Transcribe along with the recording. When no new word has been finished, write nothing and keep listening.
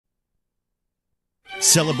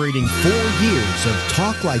Celebrating 4 years of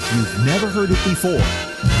talk like you've never heard it before.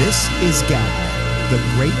 This is GABNET, the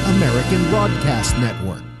Great American Broadcast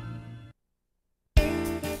Network.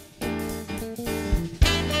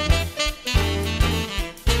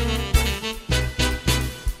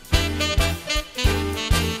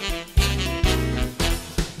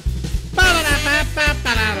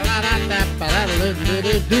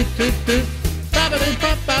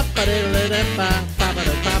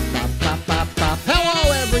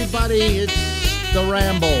 Hello, everybody. It's the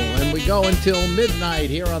Ramble, and we go until midnight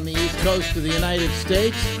here on the East Coast of the United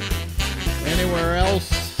States. Anywhere else,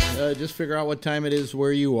 just figure out what time it is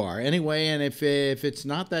where you are. Anyway, and if it's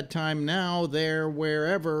not that time now, there,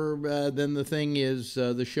 wherever, then the thing is,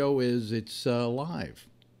 the show is, it's live.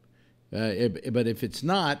 But if it's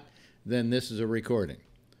not, then this is a recording.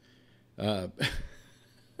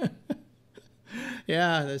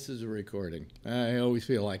 Yeah, this is a recording. I always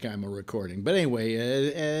feel like I'm a recording. But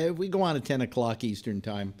anyway, we go on at 10 o'clock Eastern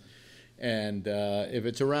time. And if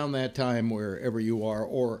it's around that time wherever you are,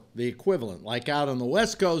 or the equivalent, like out on the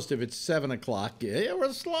West Coast, if it's 7 o'clock, yeah,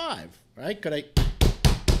 it's live, right? Could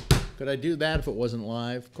I do that if it wasn't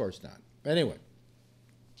live? Of course not. Anyway.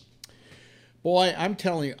 Boy, I'm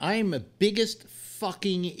telling you, I am the biggest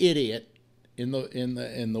fucking idiot in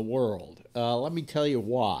the world. Let me tell you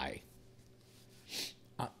why.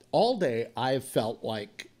 All day I've felt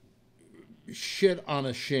like shit on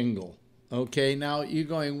a shingle. Okay, now you're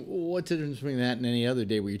going, what's the difference between that and any other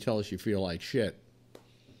day where you tell us you feel like shit?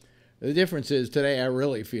 The difference is today I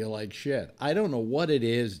really feel like shit. I don't know what it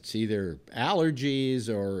is. It's either allergies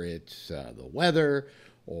or it's the weather.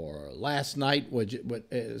 Or last night,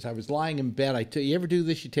 as I was lying in bed, you ever do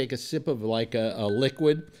this? You take a sip of like a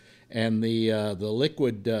liquid, and the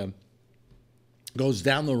liquid goes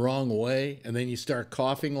down the wrong way, and then you start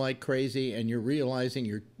coughing like crazy, and you're realizing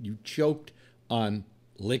you choked on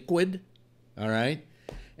liquid, all right?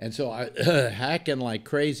 And so I hacking like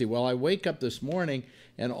crazy. Well, I wake up this morning,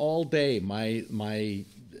 and all day my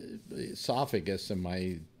esophagus and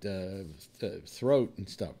my throat and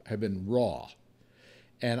stuff have been raw.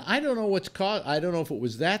 And I don't know what's caused. I don't know if it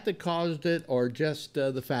was that caused it, or just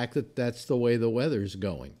the fact that that's the way the weather's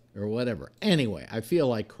going, or whatever. Anyway, I feel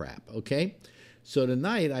like crap. Okay, so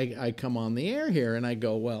tonight I come on the air here and I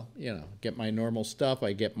go, well, you know, get my normal stuff.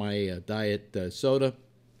 I get my diet soda,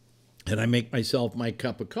 and I make myself my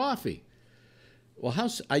cup of coffee. Well,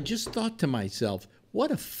 I just thought to myself,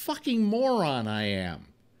 what a fucking moron I am.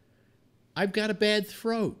 I've got a bad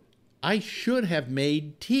throat. I should have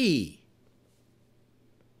made tea.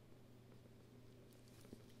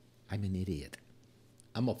 I'm an idiot.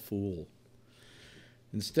 I'm a fool.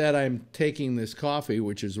 Instead, I'm taking this coffee,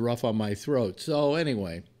 which is rough on my throat. So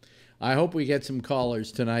anyway, I hope we get some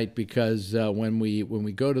callers tonight, because when we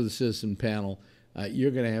go to the citizen panel,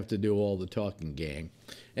 you're going to have to do all the talking, gang.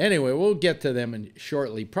 Anyway, we'll get to them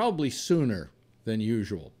shortly, probably sooner than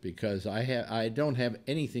usual, because I don't have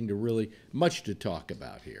anything much to talk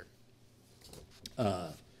about here.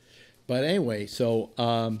 But anyway, so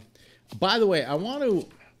by the way, I want to.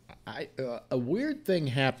 A weird thing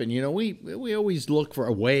happened. You know, we always look for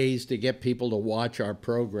ways to get people to watch our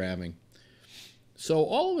programming. So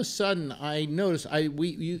all of a sudden, I noticed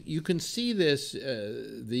you can see this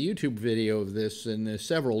the YouTube video of this in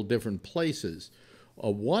several different places.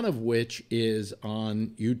 One of which is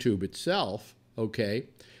on YouTube itself. Okay,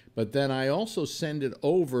 but then I also send it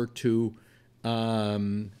over to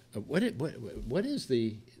what is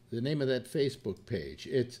the name of that Facebook page?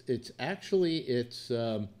 It's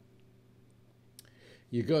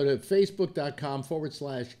you go to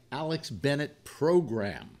facebook.com/Alex Bennett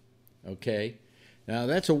Program, okay? Now,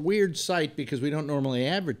 that's a weird site because we don't normally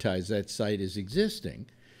advertise that site as existing,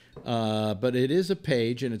 but it is a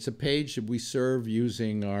page, and it's a page that we serve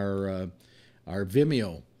using our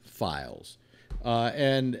Vimeo files,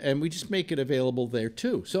 and we just make it available there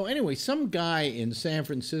too. So anyway, some guy in San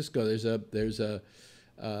Francisco, there's a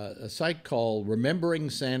site called Remembering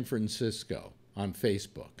San Francisco on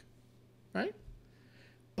Facebook, right?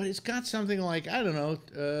 But it's got something like, I don't know,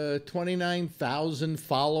 29,000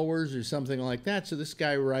 followers or something like that. So this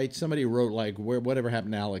guy somebody wrote like, whatever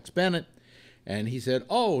happened to Alex Bennett? And he said,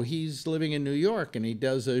 oh, he's living in New York and he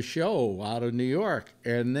does a show out of New York.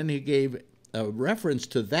 And then he gave a reference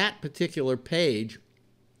to that particular page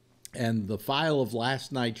and the file of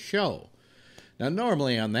last night's show. Now,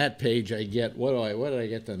 normally on that page I get, what did I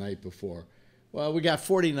get the night before? Well, we got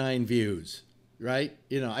 49 views. Right?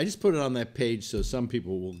 You know, I just put it on that page so some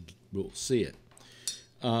people will see it.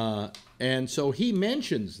 And so he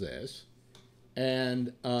mentions this,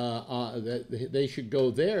 and that they should go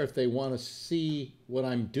there if they want to see what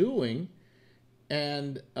I'm doing.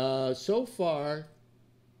 And so far,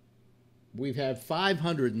 we've had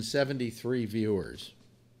 573 viewers.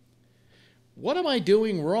 What am I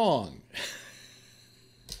doing wrong?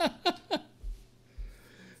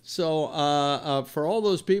 So for all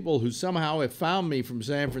those people who somehow have found me from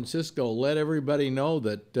San Francisco, let everybody know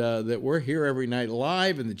that that we're here every night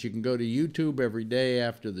live, and that you can go to YouTube every day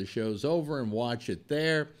after the show's over and watch it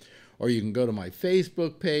there. Or you can go to my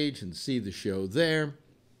Facebook page and see the show there.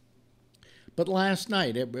 But last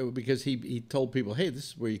night, because he told people, hey, this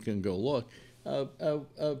is where you can go look, what do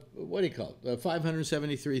you call it?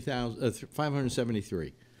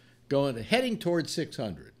 573. Heading towards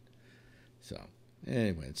 600. So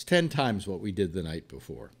anyway, it's 10 times what we did the night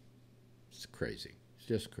before. It's crazy. It's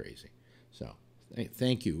just crazy. So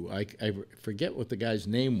thank you. I forget what the guy's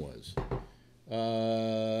name was.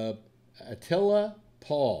 Attila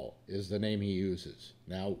Paul is the name he uses.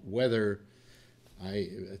 Now, whether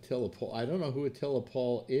Attila Paul, I don't know who Attila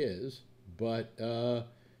Paul is, but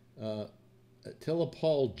Attila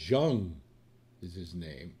Paul Jung is his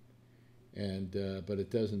name. And but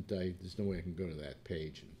it doesn't, there's no way I can go to that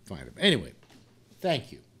page and find him. Anyway,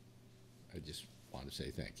 thank you. I just want to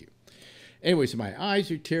say thank you. Anyway, so my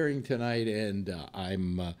eyes are tearing tonight, and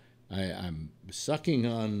I'm sucking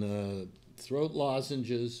on throat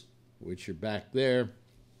lozenges, which are back there.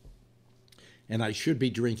 And I should be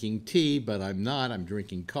drinking tea, but I'm not. I'm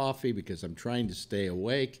drinking coffee because I'm trying to stay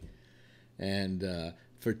awake. And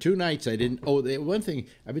for 2 nights, I didn't. Oh, one thing,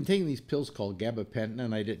 I've been taking these pills called gabapentin,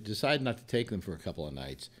 and I decided not to take them for a couple of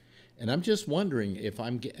nights. And I'm just wondering if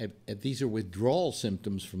these are withdrawal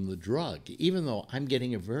symptoms from the drug, even though I'm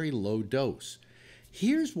getting a very low dose.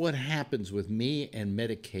 Here's what happens with me and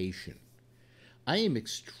medication. I am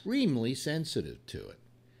extremely sensitive to it.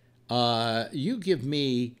 You give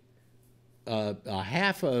me a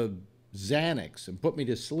half a Xanax and put me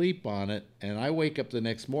to sleep on it, and I wake up the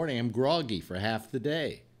next morning, I'm groggy for half the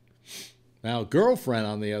day. Now, girlfriend,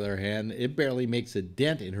 on the other hand, it barely makes a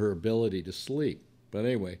dent in her ability to sleep. But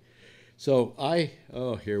anyway, so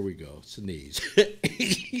oh, here we go, sneeze.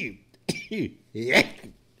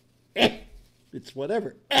 It's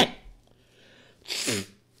whatever.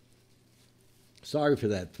 Sorry for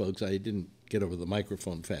that, folks. I didn't get over the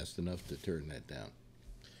microphone fast enough to turn that down.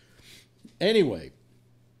 Anyway,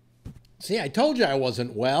 see, I told you I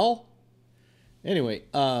wasn't well. Anyway,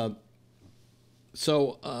 I'm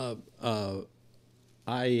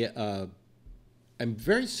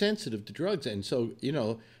very sensitive to drugs, and so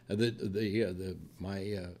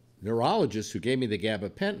my neurologist who gave me the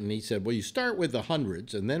gabapentin, he said, well, you start with the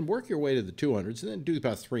hundreds and then work your way to the 200s and then do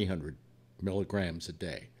about 300 milligrams a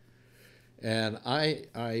day. And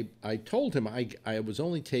I told him I was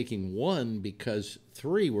only taking 1 because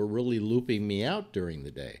 3 were really looping me out during the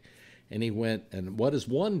day. And he went, and what does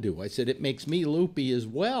 1 do? I said, it makes me loopy as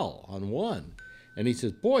well on 1. And he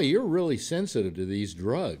says, boy, you're really sensitive to these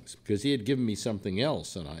drugs, because he had given me something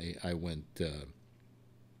else. And I went,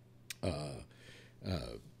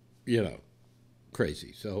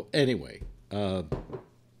 crazy. So anyway, I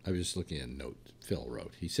was just looking at a note Phil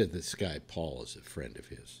wrote. He said this guy Paul is a friend of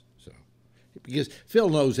his. So because Phil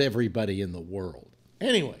knows everybody in the world.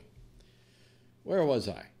 Anyway, where was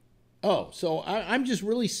I? Oh, so I'm just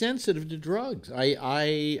really sensitive to drugs. He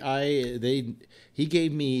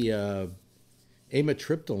gave me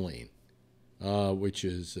amitriptyline, which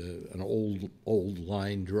is an old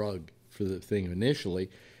line drug for the thing initially,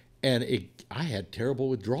 and I had terrible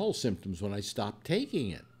withdrawal symptoms when I stopped taking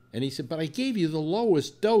it. And he said, but I gave you the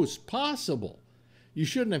lowest dose possible. You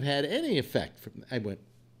shouldn't have had any effect. I went,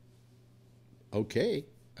 okay,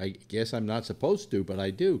 I guess I'm not supposed to, but I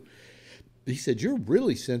do. He said, you're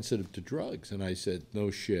really sensitive to drugs. And I said,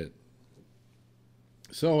 no shit.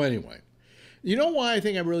 So anyway, you know why I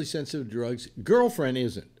think I'm really sensitive to drugs? Girlfriend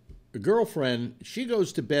isn't. A girlfriend, she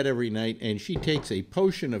goes to bed every night and she takes a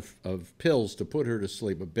potion of pills to put her to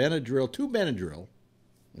sleep. A Benadryl, 2 Benadryl,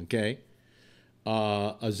 okay?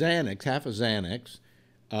 A Xanax, half a Xanax.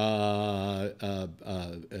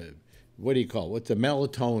 What do you call it? What's a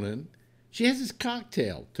melatonin? She has this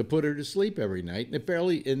cocktail to put her to sleep every night,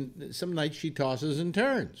 and some nights she tosses and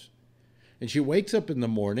turns. And she wakes up in the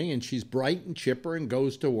morning, and she's bright and chipper and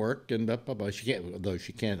goes to work, and although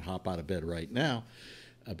she can't hop out of bed right now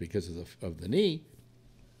because of the knee.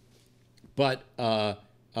 But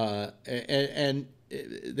and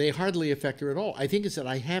they hardly affect her at all. I think it's that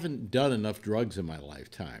I haven't done enough drugs in my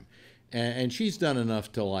lifetime, and she's done enough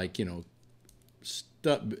to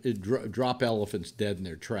drop elephants dead in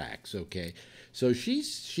their tracks. Okay, so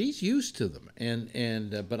she's used to them,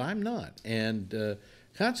 but I'm not, and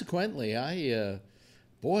consequently,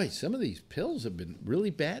 boy, some of these pills have been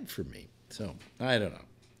really bad for me. So I don't know.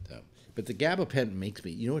 So, but the gabapentin makes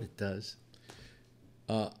me. You know what it does?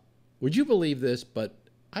 Would you believe this? But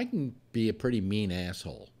I can be a pretty mean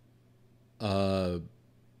asshole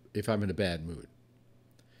if I'm in a bad mood,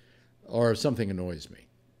 or if something annoys me,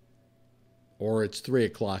 or it's 3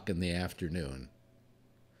 o'clock in the afternoon.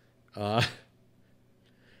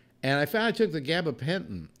 And I found I took the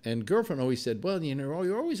gabapentin, and girlfriend always said, well, you know,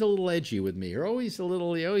 you're always a little edgy with me. You always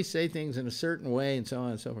say things in a certain way, and so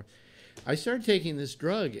on and so forth. I started taking this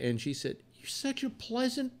drug, and she said, you're such a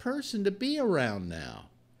pleasant person to be around now.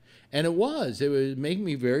 And it was making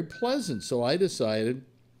me very pleasant. So I decided,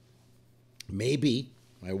 maybe,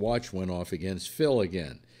 my watch went off against Phil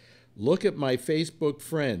again. Look at my Facebook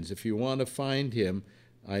friends. If you want to find him,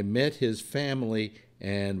 I met his family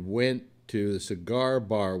and went to the cigar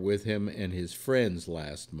bar with him and his friends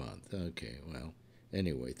last month. Okay, well,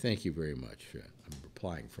 anyway, thank you very much. I'm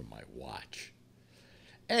replying from my watch.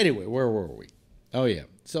 Anyway, where were we? Oh, yeah.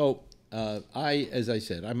 So as I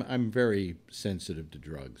said, I'm very sensitive to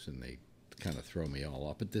drugs, and they kind of throw me all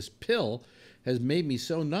off. But this pill has made me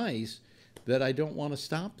so nice that I don't want to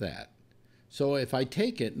stop that. So if I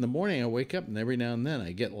take it in the morning, I wake up, and every now and then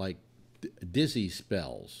I get like dizzy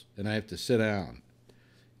spells, and I have to sit down.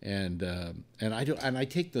 And I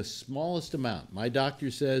take the smallest amount. My doctor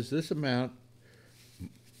says this amount,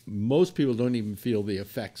 most people don't even feel the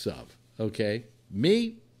effects of. Okay,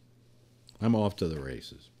 me, I'm off to the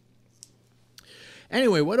races.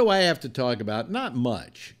 Anyway, what do I have to talk about? Not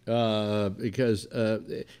much, because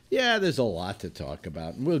yeah, there's a lot to talk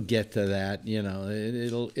about, and we'll get to that. You know,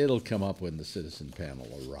 it'll come up when the citizen panel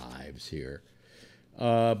arrives here.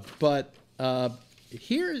 But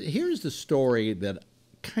here's the story that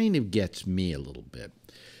kind of gets me a little bit.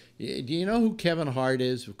 Do you know who Kevin Hart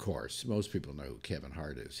is? Of course, most people know who Kevin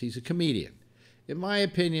Hart is. He's a comedian. In my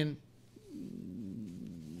opinion,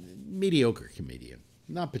 mediocre comedian.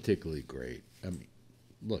 Not particularly great. I mean,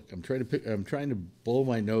 look, I'm trying to blow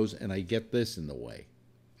my nose, and I get this in the way.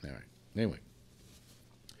 All right. Anyway.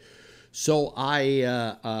 So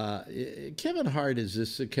Kevin Hart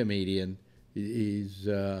is a comedian. He's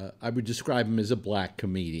I would describe him as a black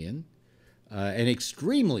comedian. And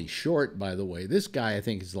extremely short, by the way. This guy, I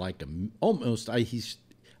think, is like he's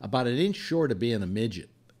about an inch short of being a midget,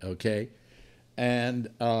 okay? And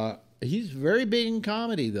he's very big in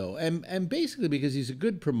comedy, though, and basically because he's a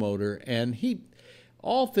good promoter, and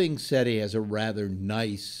all things said, he has a rather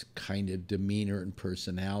nice kind of demeanor and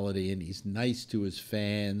personality, and he's nice to his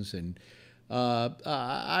fans, and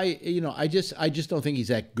I just don't think he's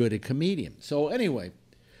that good a comedian. So anyway,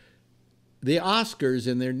 the Oscars,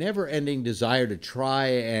 in their never-ending desire to try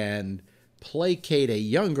and placate a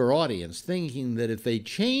younger audience, thinking that if they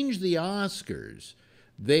change the Oscars,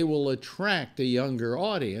 they will attract a younger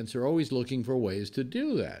audience, are always looking for ways to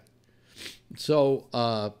do that. So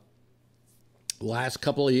last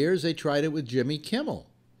couple of years, they tried it with Jimmy Kimmel.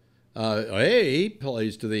 Hey, he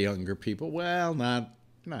plays to the younger people. Well, not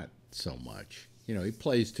so much. You know, he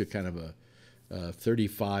plays to kind of a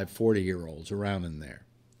 35, 40-year-olds around in there.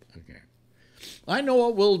 Okay. I know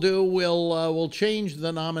what we'll do. We'll change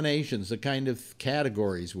the nominations, the kind of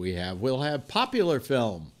categories we have. We'll have popular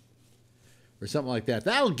film or something like that.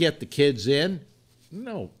 That'll get the kids in.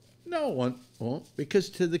 No one won't,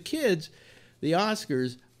 because to the kids, the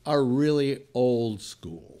Oscars are really old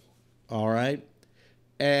school. All right?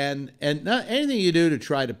 And not anything you do to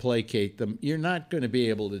try to placate them, you're not going to be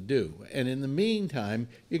able to do. And in the meantime,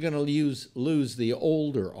 you're going to lose the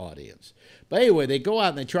older audience. But anyway, they go out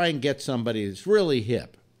and they try and get somebody that's really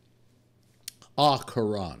hip. Au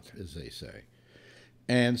courant, as they say.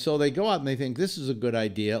 And so they go out and they think, this is a good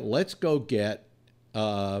idea. Let's go get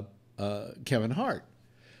Kevin Hart.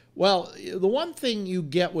 Well, the one thing you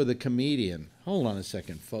get with a comedian... Hold on a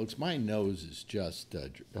second, folks. My nose is just...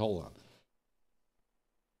 hold on.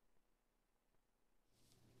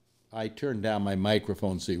 I turned down my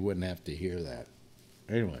microphone so you wouldn't have to hear that.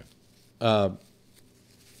 Anyway.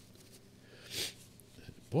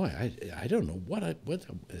 Boy, I don't know what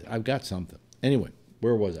I've got something. Anyway,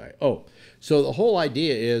 where was I? Oh, so the whole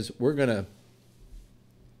idea is we're gonna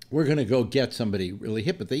go get somebody really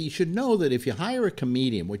hip, but you should know that if you hire a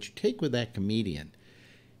comedian, what you take with that comedian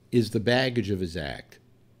is the baggage of his act.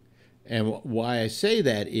 And why I say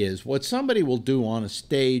that is what somebody will do on a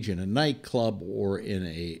stage in a nightclub or in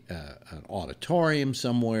an auditorium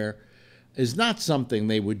somewhere is not something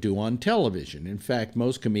they would do on television. In fact,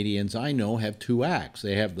 most comedians I know have two acts.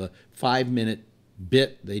 They have the 5-minute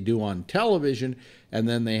bit they do on television, and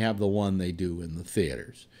then they have the one they do in the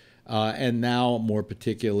theaters. And now, more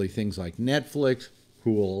particularly, things like Netflix,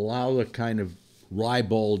 who will allow the kind of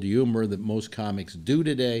ribald humor that most comics do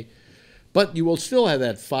today. But you will still have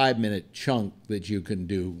that 5-minute chunk that you can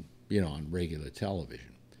do, on regular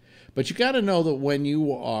television. But you got to know that when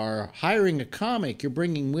you are hiring a comic, you're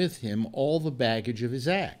bringing with him all the baggage of his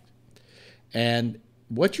act. And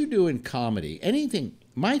what you do in comedy, anything,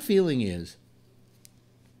 my feeling is,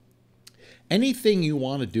 anything you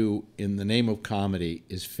want to do in the name of comedy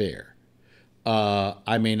is fair.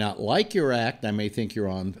 I may not like your act. I may think you're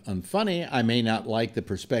unfunny. I may not like the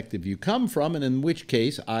perspective you come from, and in which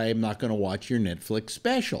case I am not going to watch your Netflix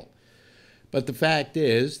special. But the fact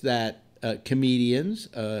is that comedians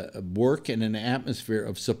work in an atmosphere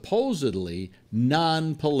of supposedly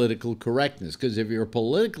non-political correctness, because if you're a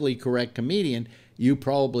politically correct comedian, you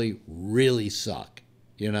probably really suck,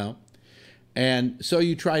 And so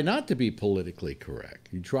you try not to be politically correct.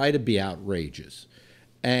 You try to be outrageous.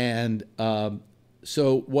 And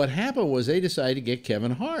so what happened was they decided to get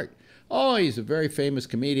Kevin Hart. Oh, he's a very famous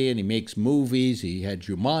comedian. He makes movies. He had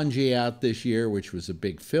Jumanji out this year, which was a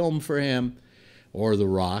big film for him, or The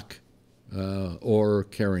Rock, or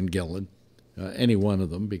Karen Gillan, any one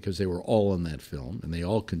of them, because they were all in that film, and they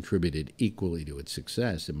all contributed equally to its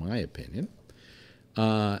success, in my opinion.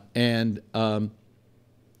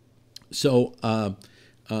 So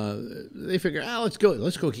they figure, let's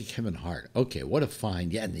go get Kevin Hart. Okay, what a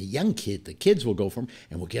find. Yeah, and the kids will go for him,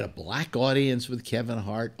 and we'll get a black audience with Kevin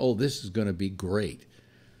Hart. Oh, this is going to be great.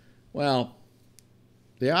 Well,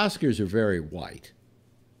 the Oscars are very white.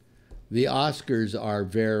 The Oscars are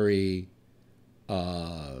very,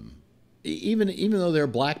 even though there are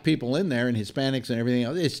black people in there and Hispanics and everything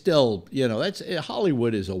else, it's still,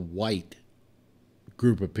 Hollywood is a white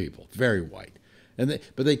group of people, very white.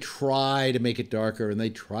 But they try to make it darker, and they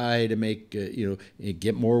try to make,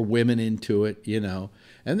 get more women into it,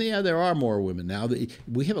 And there are more women now.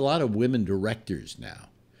 We have a lot of women directors now,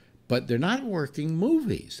 but they're not working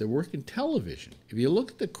movies. They're working television. If you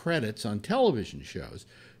look at the credits on television shows,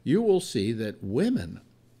 you will see that women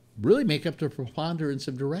really make up the preponderance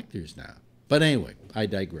of directors now. But anyway, I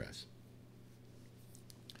digress.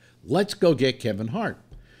 Let's go get Kevin Hart.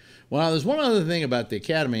 Well, there's one other thing about the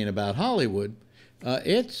Academy and about Hollywood.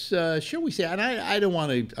 Shall we say, and I don't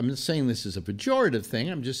want to, I'm not saying this is a pejorative thing,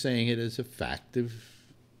 I'm just saying it as a fact of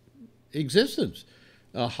existence.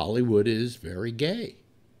 Hollywood is very gay.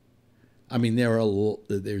 I mean, there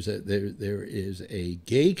is a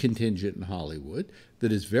gay contingent in Hollywood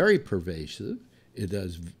that is very pervasive. It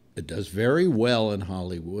does very well in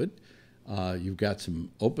Hollywood. You've got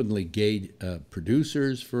some openly gay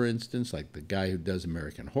producers, for instance, like the guy who does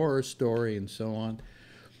American Horror Story and so on.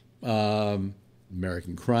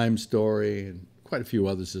 American Crime Story, and quite a few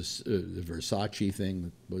others. The Versace thing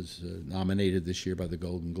that was nominated this year by the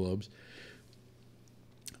Golden Globes.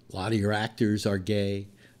 A lot of your actors are gay.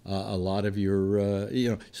 A lot of your,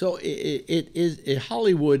 so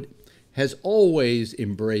Hollywood has always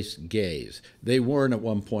embraced gays. They weren't at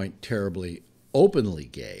one point terribly openly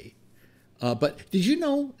gay. But did you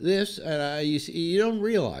know this? And you don't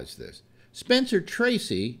realize this. Spencer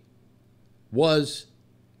Tracy was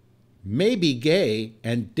maybe gay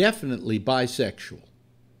and definitely bisexual.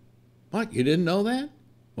 What, you didn't know that?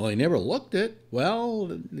 Well, he never looked it.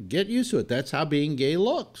 Well, get used to it. That's how being gay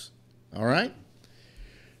looks. All right?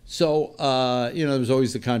 So, there was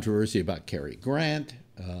always the controversy about Cary Grant,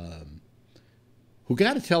 who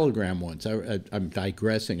got a telegram once. I'm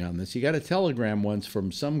digressing on this. He got a telegram once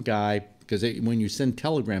from some guy, because when you send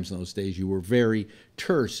telegrams in those days, you were very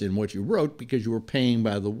terse in what you wrote because you were paying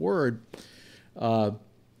by the word.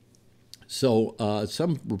 So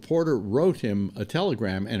some reporter wrote him a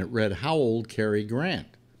telegram, and it read, "How old Cary Grant?"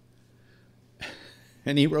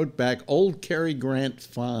 And he wrote back, "Old Cary Grant,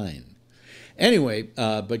 fine." Anyway,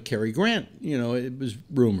 but Cary Grant, it was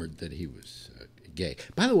rumored that he was gay.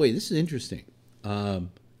 By the way, this is interesting. I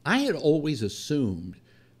had always assumed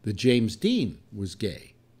that James Dean was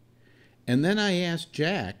gay. And then I asked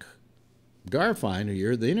Jack Garfein, who you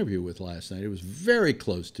heard the interview with last night, who was very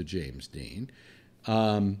close to James Dean.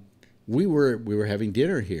 We were having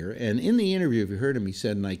dinner here, and in the interview, if you heard him, he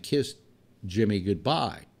said, "And I kissed Jimmy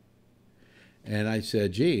goodbye." And I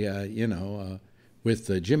said, gee,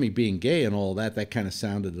 with Jimmy being gay and all that, that kind of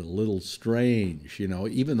sounded a little strange,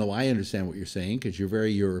 even though I understand what you're saying because you're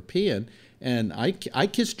very European. And I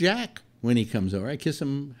kiss Jack when he comes over. I kiss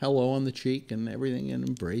him hello on the cheek and everything and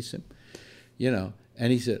embrace him,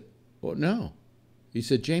 And he said, well, no. He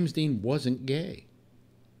said, James Dean wasn't gay.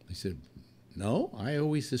 I said, no, I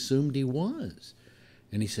always assumed he was.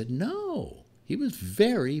 And he said, no, he was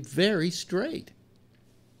very, very straight.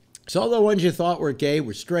 So the ones you thought were gay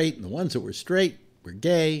were straight, and the ones that were straight were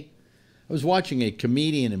gay. I was watching a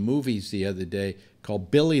comedian in movies the other day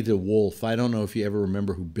called Billy the Wolf. I don't know if you ever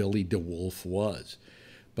remember who Billy the Wolf was,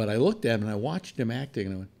 but I looked at him and I watched him acting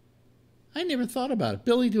and I went, I never thought about it.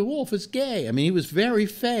 Billy the Wolf is gay. I mean, he was very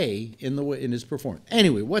fey in his performance.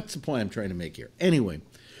 Anyway, what's the point I'm trying to make here? Anyway,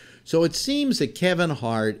 so it seems that Kevin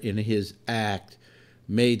Hart in his act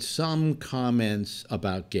made some comments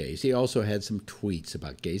about gays. He also had some tweets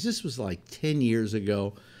about gays. This was like 10 years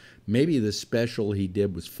ago. Maybe the special he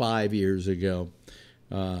did was 5 years ago.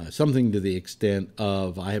 Something to the extent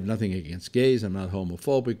of, I have nothing against gays, I'm not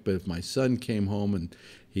homophobic, but if my son came home and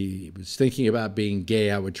he was thinking about being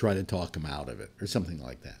gay, I would try to talk him out of it, or something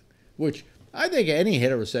like that. Which I think any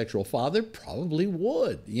heterosexual father probably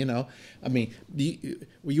would, you know. I mean,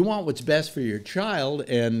 you want what's best for your child,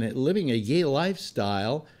 and living a gay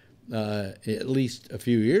lifestyle, at least a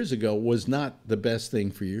few years ago, was not the best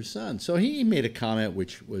thing for your son. So he made a comment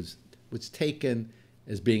which was taken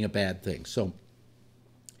as being a bad thing. So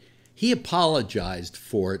he apologized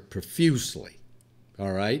for it profusely,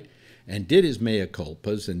 all right, and did his mea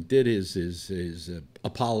culpas and did his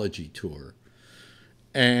apology tour.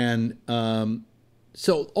 And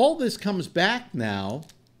so all this comes back now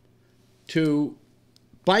to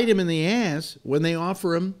bite him in the ass when they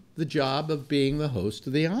offer him the job of being the host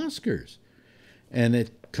of the Oscars. And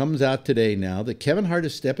it comes out today now that Kevin Hart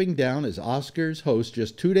is stepping down as Oscars host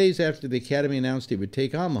just 2 days after the Academy announced he would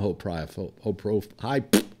take on the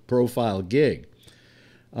high-profile gig.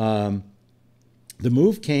 The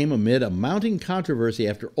move came amid a mounting controversy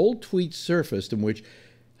after old tweets surfaced in which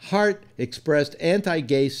Hart expressed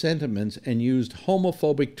anti-gay sentiments and used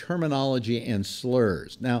homophobic terminology and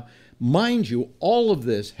slurs. Now, mind you, all of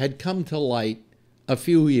this had come to light a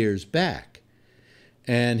few years back.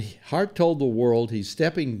 And Hart told the world he's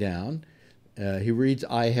stepping down. He reads,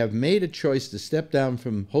 I have made a choice to step down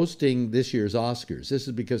from hosting this year's Oscars. This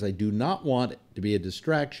is because I do not want it to be a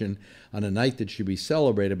distraction on a night that should be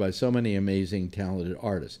celebrated by so many amazing, talented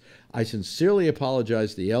artists. I sincerely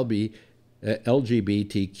apologize to the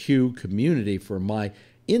LGBTQ community for my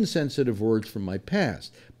insensitive words from my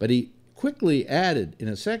past. But he quickly added in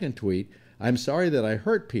a second tweet, I'm sorry that I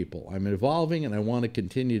hurt people. I'm evolving and I want to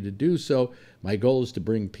continue to do so. My goal is to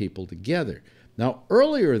bring people together. Now,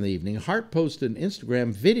 earlier in the evening, Hart posted an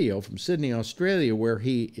Instagram video from Sydney, Australia, where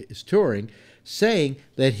he is touring, saying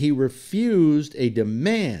that he refused a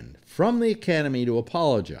demand from the Academy to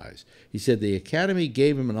apologize. He said the Academy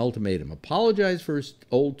gave him an ultimatum: apologize for his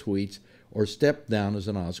old tweets or step down as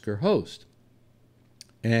an Oscar host.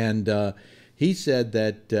 And he said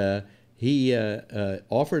that he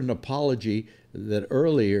offered an apology that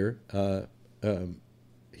earlier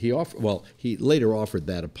he later offered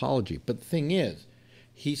that apology. But the thing is,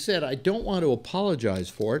 he said, I don't want to apologize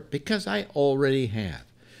for it because I already have.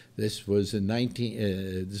 This was in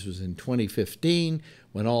 2015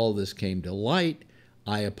 when all this came to light.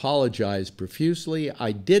 I apologized profusely.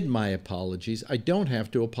 I did my apologies. I don't have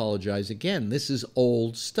to apologize again. This is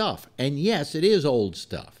old stuff. And yes, it is old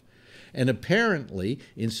stuff. And apparently,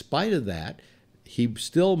 in spite of that, he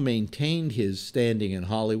still maintained his standing in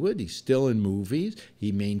Hollywood. He's still in movies.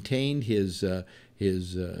 He maintained his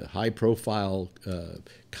high-profile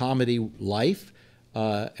comedy life,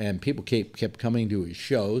 and people kept coming to his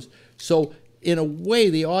shows. So in a way,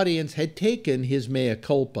 the audience had taken his mea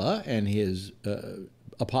culpa and his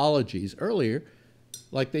apologies earlier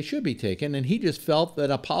like they should be taken, and he just felt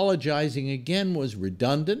that apologizing again was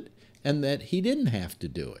redundant and that he didn't have to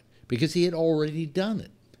do it because he had already done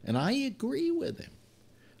it. And I agree with him.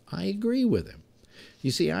 I agree with him. You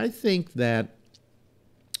see, I think that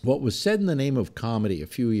what was said in the name of comedy a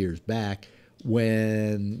few years back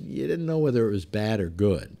when you didn't know whether it was bad or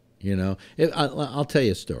good, you know. I'll tell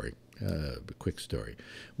you a story, a quick story.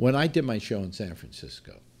 When I did my show in San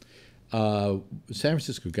Francisco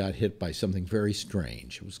got hit by something very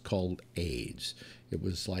strange. It was called AIDS. It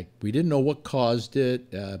was like we didn't know what caused it,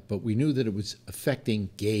 but we knew that it was affecting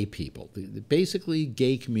gay people. Basically,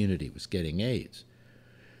 gay community was getting AIDS.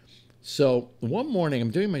 So one morning,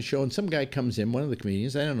 I'm doing my show, and some guy comes in, one of the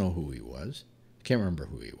comedians. I don't know who he was. I can't remember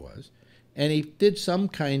who he was. And he did some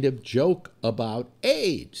kind of joke about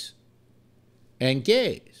AIDS and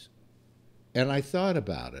gays. And I thought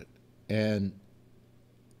about it. And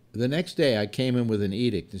the next day, I came in with an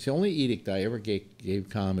edict. It's the only edict I ever gave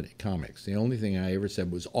comics. The only thing I ever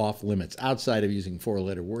said was off limits, outside of using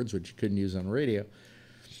four-letter words, which you couldn't use on radio.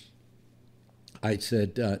 I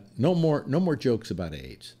said, no more jokes about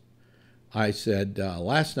AIDS. I said,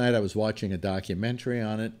 last night I was watching a documentary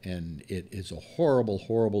on it, and it is a horrible,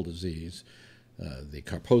 horrible disease. The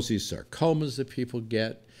Kaposi's sarcomas that people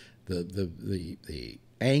get, the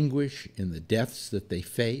anguish in the deaths that they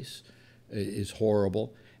face. is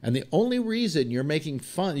horrible. And the only reason you're making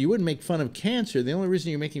fun, you wouldn't make fun of cancer, the only reason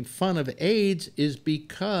you're making fun of AIDS is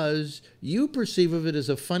because you perceive of it as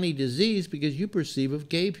a funny disease because you perceive of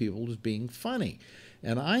gay people as being funny.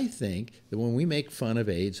 And I think that when we make fun of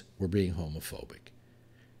AIDS, we're being homophobic.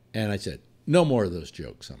 And I said, no more of those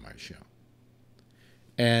jokes on my show.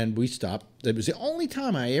 And we stopped. It was the only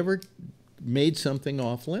time I ever made something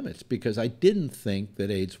off limits because I didn't think that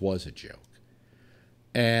AIDS was a joke.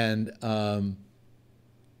 And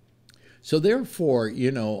so therefore,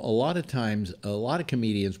 you know, a lot of times, a lot of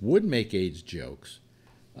comedians would make AIDS jokes.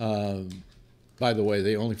 By the way,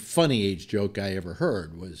 the only funny AIDS joke I ever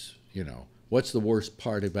heard was, you know, what's the worst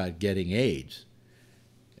part about getting AIDS?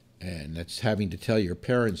 And that's having to tell your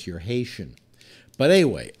parents you're Haitian. But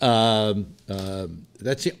anyway, that's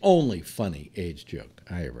the only funny AIDS joke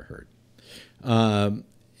I ever heard.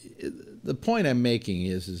 The point I'm making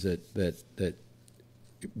is that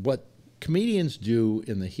what comedians do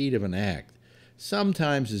in the heat of an act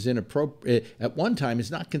sometimes is inappropriate. At one time,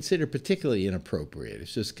 it's not considered particularly inappropriate.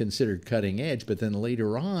 It's just considered cutting edge. But then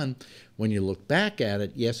later on, when you look back at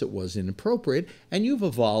it, yes, it was inappropriate. And you've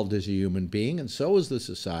evolved as a human being, and so is the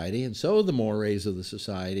society, and so are the mores of the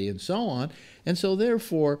society, and so on. And so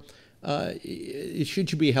therefore,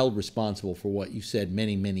 should you be held responsible for what you said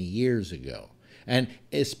many, many years ago? And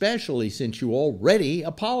especially since you already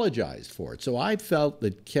apologized for it. So I felt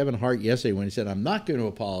that Kevin Hart yesterday, when he said, I'm not going to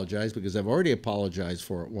apologize because I've already apologized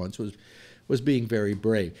for it once, was being very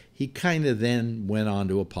brave. He kind of then went on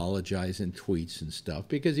to apologize in tweets and stuff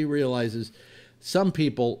because he realizes some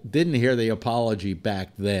people didn't hear the apology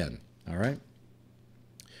back then, all right?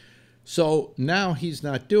 So now he's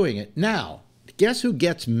not doing it. Now, guess who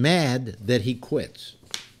gets mad that he quits?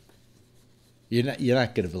 You're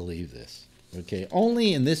not going to believe this. Okay,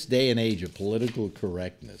 only in this day and age of political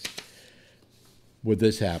correctness would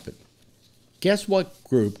this happen. Guess what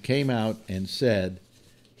group came out and said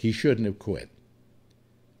he shouldn't have quit?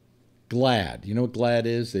 GLAAD. You know what GLAAD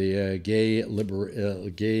is? The gay,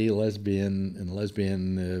 lesbian, and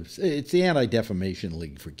lesbian. It's the Anti-Defamation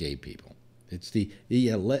League for gay people. It's the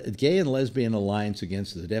Gay and Lesbian Alliance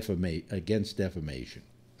against defamation.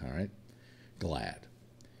 All right, GLAAD.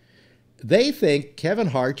 They think Kevin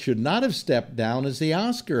Hart should not have stepped down as the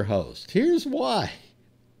Oscar host. Here's why.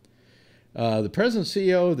 The president and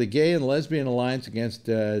CEO of the Gay and Lesbian Alliance Against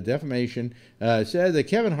Defamation said that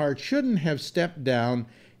Kevin Hart shouldn't have stepped down.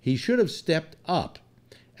 He should have stepped up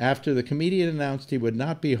after the comedian announced he would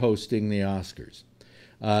not be hosting the Oscars.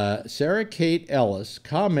 Sarah Kate Ellis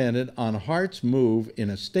commented on Hart's move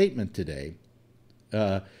in a statement today.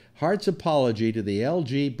 Hart's apology to the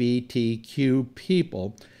LGBTQ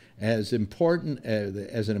people as an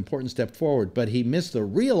important step forward, but he missed the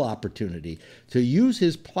real opportunity to use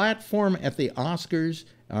his platform at the Oscars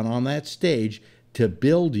and on that stage to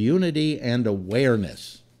build unity and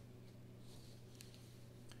awareness.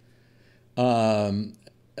 I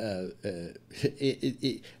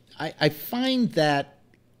find that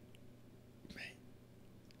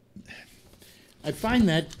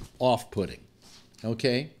off-putting,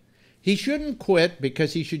 okay? He shouldn't quit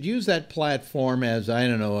because he should use that platform as, I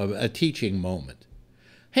don't know, a teaching moment.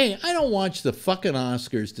 Hey, I don't watch the fucking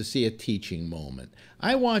Oscars to see a teaching moment.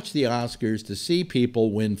 I watch the Oscars to see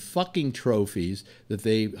people win fucking trophies that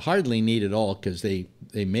they hardly need at all because they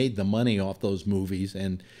made the money off those movies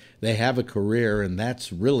and they have a career, and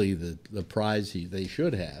that's really the prize they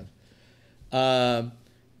should have.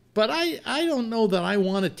 But I don't know that I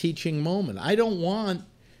want a teaching moment. I don't want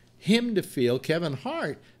him to feel, Kevin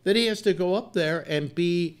Hart, that he has to go up there and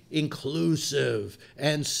be inclusive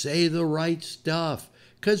and say the right stuff.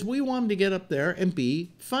 Because we want him to get up there and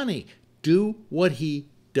be funny. Do what he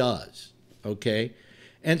does, okay?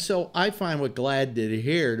 And so I find what GLAAD did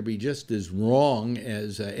here to be just as wrong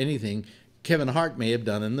as anything Kevin Hart may have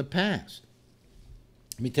done in the past.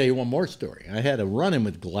 Let me tell you one more story. I had a run-in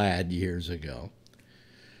with GLAAD years ago.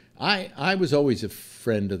 I was always a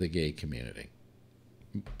friend of the gay community.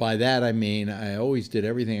 By that, I mean I always did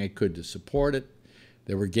everything I could to support it.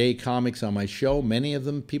 There were gay comics on my show. Many of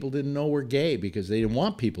them people didn't know were gay because they didn't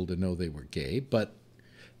want people to know they were gay. But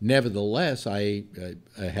nevertheless, I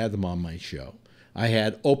had them on my show. I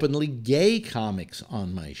had openly gay comics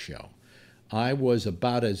on my show. I was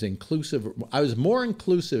about as inclusive. I was more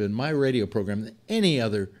inclusive in my radio program than any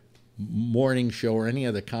other morning show or any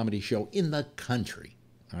other comedy show in the country.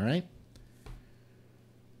 All right?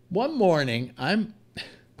 One morning,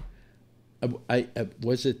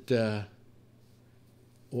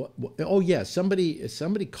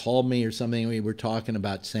 somebody called me or something. We were talking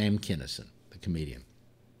about Sam Kinison, the comedian.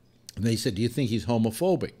 And they said, do you think he's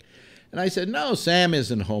homophobic? And I said, no, Sam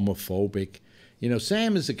isn't homophobic. You know,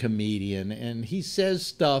 Sam is a comedian, and he says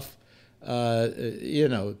stuff, you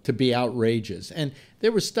know, to be outrageous. And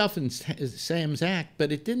there was stuff in Sam's act,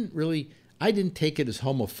 but it didn't really, I didn't take it as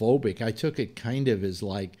homophobic. I took it kind of as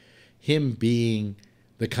like him being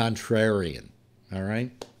the contrarian, all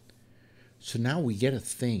right? So now we get a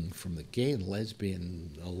thing from the Gay and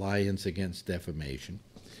Lesbian Alliance Against Defamation,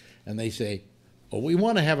 and they say, well, we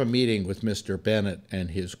want to have a meeting with Mr. Bennett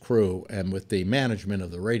and his crew and with the management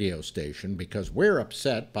of the radio station because we're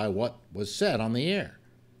upset by what was said on the air.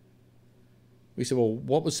 We said, well,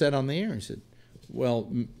 what was said on the air? He said,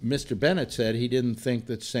 well, Mr. Bennett said he didn't think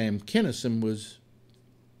that Sam Kinison was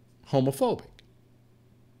homophobic.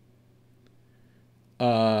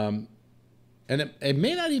 And it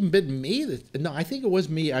may not even been me that, no, I think it was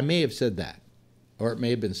me. I may have said that, or it may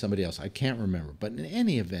have been somebody else. I can't remember. But in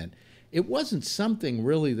any event, it wasn't something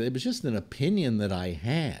really, it was just an opinion that I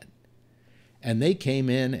had. And they came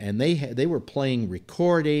in and they were playing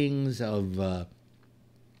recordings of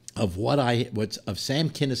Sam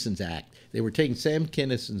Kinison's act. They were taking Sam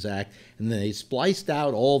Kinison's act and they spliced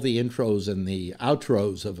out all the intros and the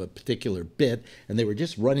outros of a particular bit, and they were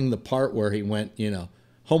just running the part where he went, you know,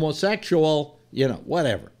 homosexual, you know,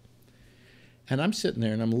 whatever. And I'm sitting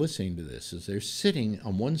there and I'm listening to this as they're sitting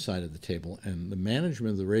on one side of the table and the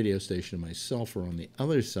management of the radio station and myself are on the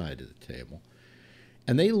other side of the table.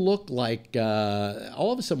 And they look like,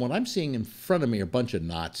 all of a sudden, what I'm seeing in front of me are a bunch of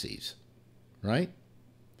Nazis, right?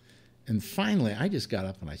 And finally, I just got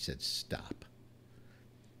up and I said, stop.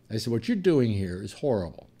 I said, what you're doing here is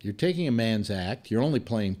horrible. You're taking a man's act. You're only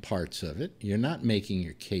playing parts of it. You're not making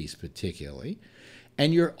your case particularly.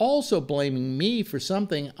 And you're also blaming me for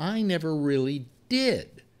something I never really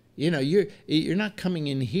did. You know, you're not coming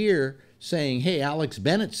in here saying, hey, Alex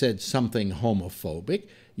Bennett said something homophobic.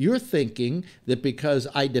 You're thinking that because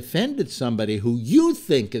I defended somebody who you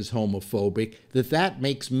think is homophobic, that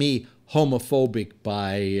makes me homophobic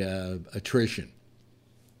by attrition.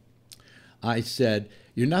 I said,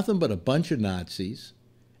 you're nothing but a bunch of Nazis,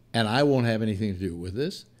 and I won't have anything to do with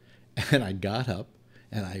this. And I got up.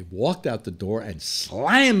 And I walked out the door and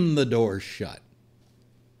slammed the door shut.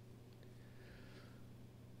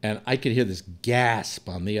 And I could hear this gasp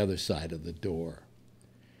on the other side of the door.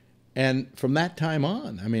 And from that time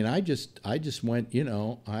on, I mean, I just went, you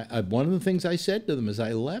know, one of the things I said to them as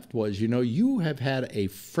I left was, you know, you have had a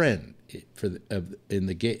friend of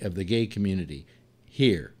the gay community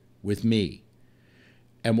here with me.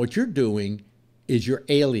 And what you're doing is you're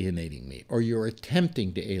alienating me, or you're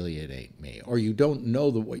attempting to alienate me, or you don't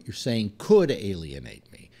know that what you're saying could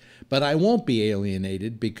alienate me. But I won't be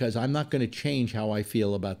alienated because I'm not going to change how I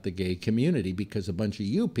feel about the gay community because a bunch of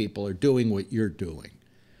you people are doing what you're doing.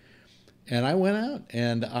 And I went out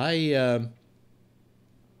and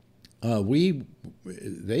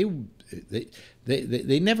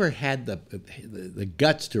they never had the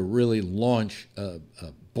guts to really launch a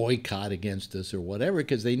boycott against us or whatever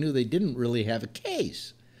because they knew they didn't really have a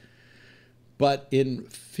case. But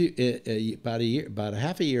about a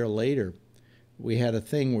half a year later, we had a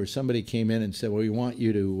thing where somebody came in and said, well, we want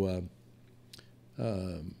you to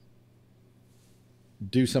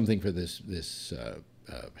do something for this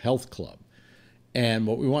health club. And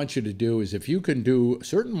what we want you to do is if you can do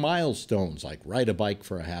certain milestones, like ride a bike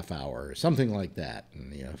for a half hour or something like that,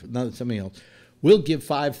 and you know, if not something else, we'll give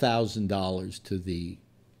 $5,000 to the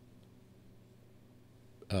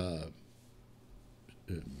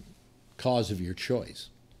cause of your choice.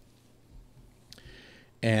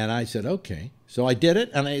 And I said, okay. So I did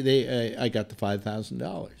it, and I got the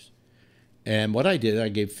 $5,000. And what I did, I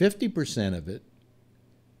gave 50% of it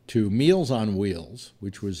to Meals on Wheels,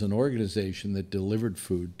 which was an organization that delivered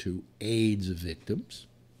food to AIDS victims,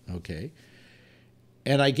 okay?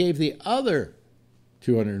 And I gave the other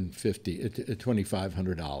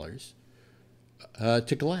 $2,500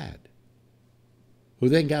 to GLAAD, who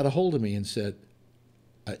then got a hold of me and said,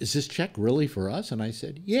 is this check really for us? And I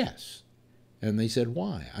said, yes. And they said,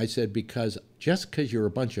 why? I said, because just because you're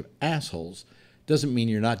a bunch of assholes doesn't mean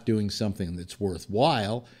you're not doing something that's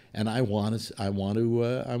worthwhile, and I want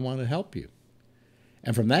to help you.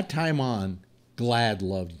 And from that time on, GLAAD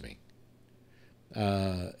loved me.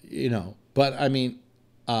 You know, but I mean,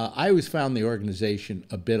 I always found the organization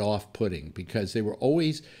a bit off-putting because they were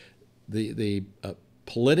always the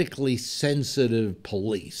politically sensitive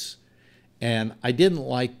police, and I didn't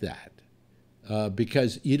like that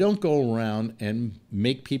because you don't go around and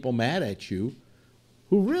make people mad at you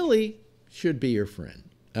who really should be your friend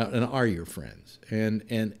and are your friends. And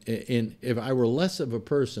if I were less of a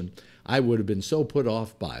person, I would have been so put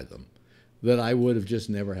off by them that I would have just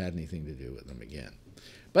never had anything to do with them again.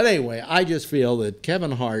 But anyway, I just feel that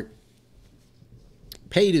Kevin Hart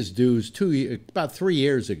paid his dues about 3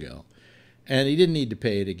 years ago, and he didn't need to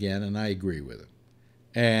pay it again, and I agree with him.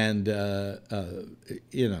 And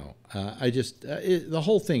I just the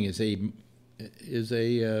whole thing is a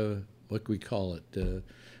what we call it,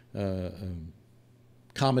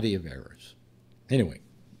 comedy of errors. Anyway,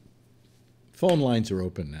 phone lines are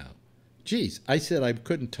open now. Geez, I said I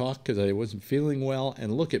couldn't talk because I wasn't feeling well,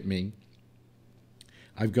 and look at me.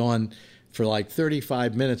 I've gone for like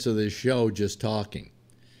 35 minutes of this show just talking.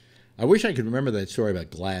 I wish I could remember that story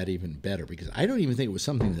about GLAAD even better, because I don't even think it was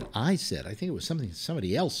something that I said. I think it was something that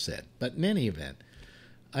somebody else said. But in any event,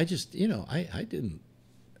 I just, I didn't,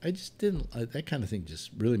 that kind of thing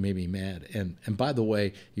just really made me mad. And by the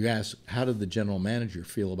way, you asked, how did the general manager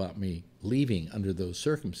feel about me leaving under those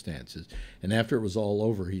circumstances? And after it was all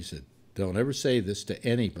over, he said, don't ever say this to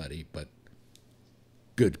anybody, but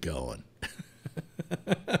good going.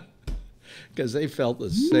 Because they felt the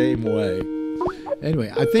same way.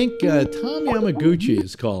 Anyway, I think Tom Yamaguchi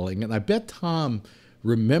is calling, and I bet Tom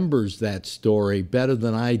remembers that story better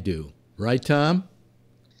than I do. Right, Tom?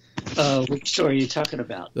 Which story are you talking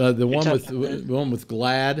about? The one with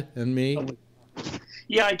GLAAD and me.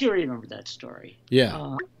 Yeah, I do remember that story.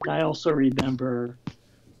 Yeah. I also remember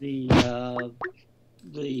the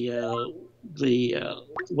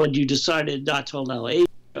when you decided not to allow age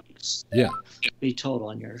jokes. Yeah. To be told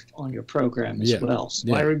on your program as well. So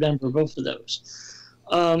yeah. I remember both of those.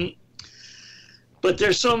 But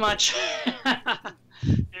there's so much.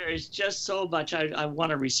 There is just so much I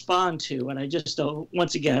want to respond to, and I just don't.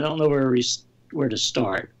 Once again, I don't know where to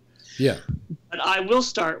start. Yeah. But I will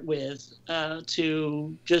start with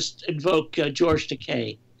to just invoke George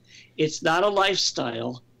Takei. It's not a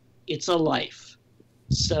lifestyle; it's a life.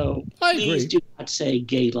 So please do not say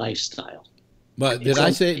gay lifestyle. But did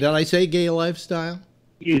I say gay lifestyle?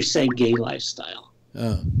 You say gay lifestyle.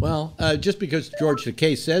 Well, just because George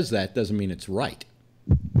Takei says that doesn't mean it's right.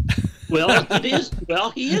 Well, it is.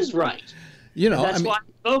 Well, he is right. And that's why I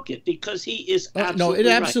invoke it, because he is absolutely no,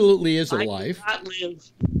 it absolutely right. is a life. I do not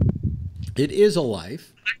live. It is a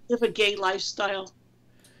life. I live a gay lifestyle.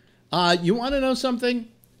 You want to know something?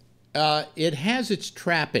 It has its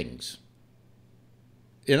trappings.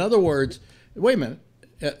 In other words, wait a minute.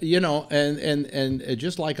 And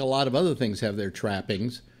just like a lot of other things have their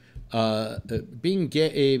trappings, being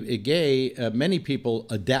gay, many people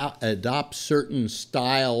adopt certain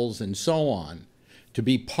styles and so on to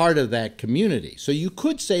be part of that community. So you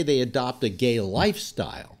could say they adopt a gay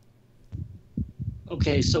lifestyle.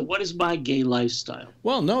 Okay, so what is my gay lifestyle?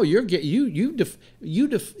 Well, no, you're gay. You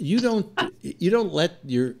don't let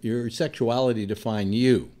your sexuality define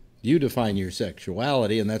you. You define your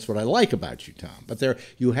sexuality, and that's what I like about you, Tom. But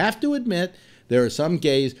you have to admit there are some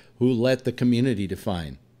gays who let the community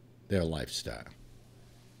define their lifestyle.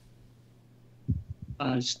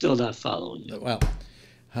 I'm still not following you. Well,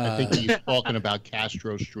 I think he's talking about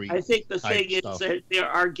Castro Street. I think the thing is that there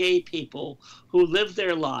are gay people who live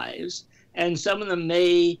their lives, and some of them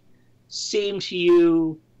may seem to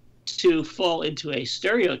you to fall into a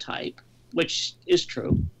stereotype, which is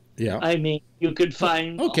true. Yeah. I mean, you could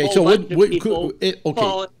find okay. A whole So bunch of people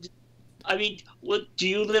fall into, I mean, do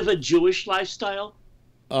you live a Jewish lifestyle?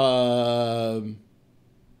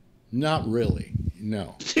 Not really.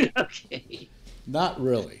 No. Okay. Not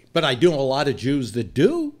really. But I do know a lot of Jews that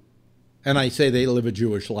do, and I say they live a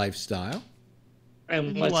Jewish lifestyle.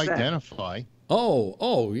 And You what's identify. that?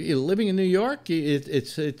 Oh, you're living in New York?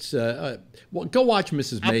 Well, go watch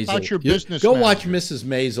Mrs. Maisel. How about your business Go manager? watch Mrs.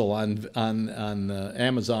 Maisel on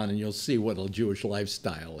Amazon, and you'll see what a Jewish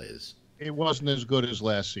lifestyle is. It wasn't as good as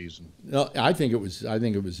last season. No, I think it was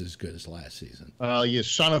as good as last season. You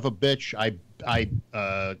son of a bitch!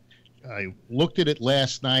 I looked at it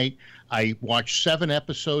last night. I watched 7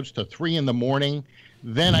 episodes to 3 in the morning.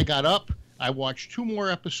 Then I got up. I watched 2 more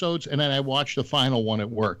episodes, and then I watched the final one at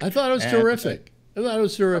work. I thought it was terrific.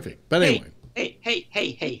 But anyway.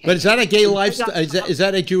 Hey. But is that a gay lifestyle? Is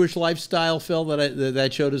that a Jewish lifestyle, Phil, that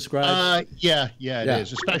show describes? Yeah, it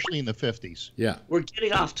is, especially in the 50s. Yeah. We're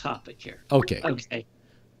getting off topic here. Okay.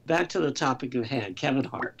 Back to the topic at hand, Kevin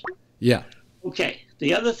Hart. Yeah. Okay.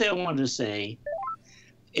 The other thing I wanted to say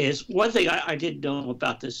is one thing I didn't know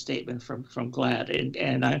about this statement from GLAAD,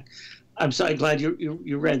 and I'm so glad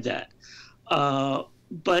you read that.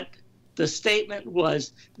 But the statement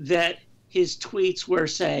was that his tweets were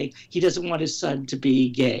saying he doesn't want his son to be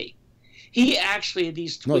gay. He actually, in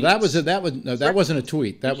these tweets... No, that wasn't a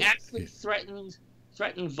tweet. He actually threatened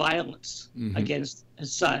violence against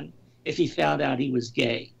his son if he found out he was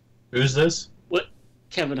gay. Who's this?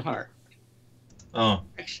 Kevin Hart. Oh.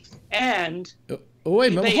 And Oh,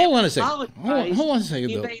 wait a minute. Hold on a second. Hold on a second,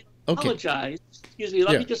 He though. may Okay. apologize. Excuse me,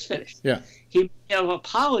 let me just finish. Yeah. He may have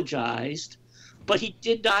apologized, but he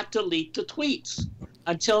did not delete the tweets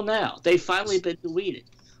until now. They've finally been deleted.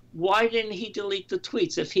 Why didn't he delete the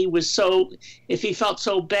tweets if he felt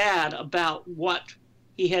so bad about what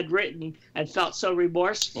he had written and felt so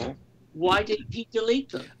remorseful? Why didn't he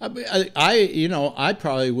delete them? I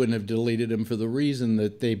probably wouldn't have deleted them for the reason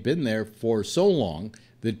that they've been there for so long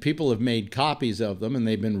that people have made copies of them and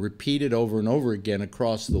they've been repeated over and over again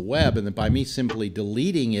across the web, and that by me simply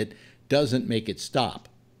deleting it doesn't make it stop.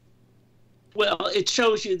 Well, it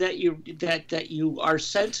shows you that you are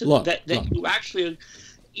sensitive, that you actually,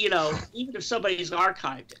 even if somebody's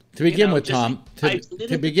archived it. To begin with, Tom,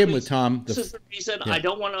 this is the reason I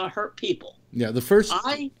don't want to hurt people. Yeah,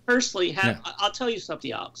 I personally have. Yeah. I'll tell you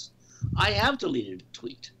something else. I have deleted a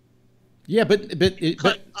tweet. Yeah,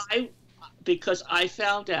 because I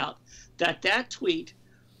found out that tweet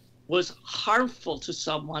was harmful to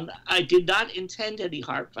someone. I did not intend any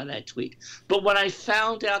harm by that tweet. But when I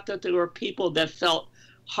found out that there were people that felt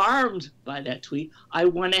harmed by that tweet, I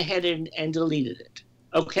went ahead and deleted it.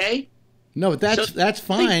 Okay? No, that's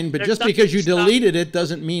fine. But just because you deleted it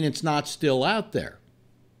doesn't mean it's not still out there.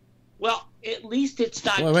 Well, at least it's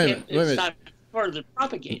not. It's not further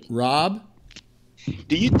propagating. Rob,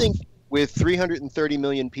 do you think with 330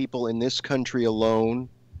 million people in this country alone,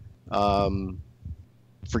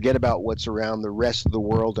 forget about what's around the rest of the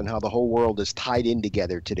world and how the whole world is tied in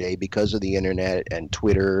together today because of the internet and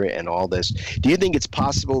Twitter and all this. Do you think it's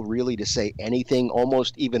possible really to say anything,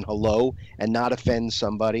 almost even hello, and not offend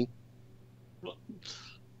somebody?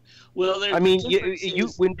 Well, I mean, you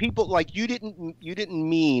when people like you didn't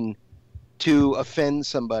mean to offend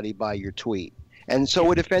somebody by your tweet, and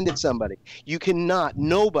so it offended somebody. You cannot,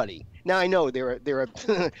 nobody. Now I know there are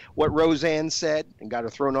what Roseanne said and got her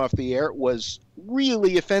thrown off the air was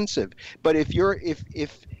really offensive. But if you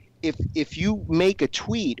make a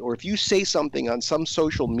tweet or if you say something on some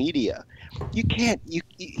social media, you can't.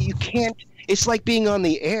 It's like being on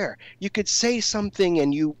the air. You could say something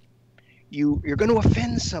and you're going to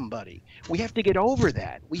offend somebody. We have to get over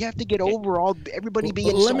that. We have to get over everybody being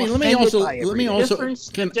so offended by everything.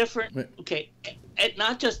 Okay. And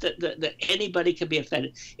not just that anybody can be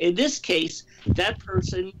offended. In this case, that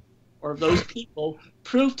person or those people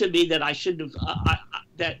proved to me that I shouldn't have.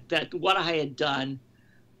 That what I had done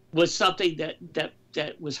was something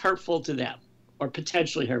that was hurtful to them or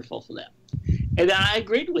potentially hurtful for them, and then I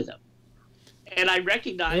agreed with them, and I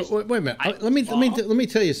recognized. Wait a minute. Let me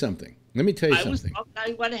tell you something.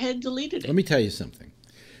 I went ahead and deleted it. Let me tell you something.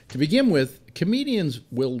 To begin with, comedians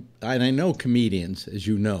will, and I know comedians, as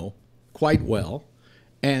you know, quite well.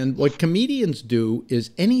 And what comedians do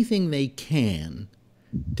is anything they can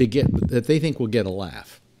to get that they think will get a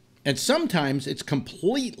laugh. And sometimes it's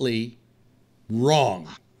completely wrong,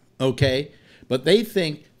 okay? But they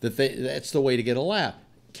think that that's the way to get a laugh.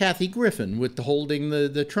 Kathy Griffin with holding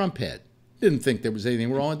the Trump head. Didn't think there was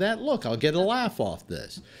anything wrong with that. Look, I'll get a laugh off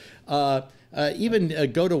this.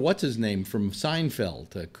 Even go to what's his name from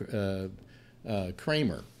Seinfeld,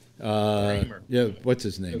 Kramer. Yeah, what's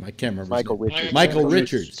his name? I can't remember. Michael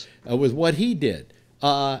Richards. With what he did.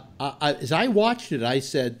 As I watched it, I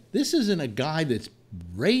said, this isn't a guy that's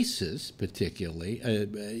racist,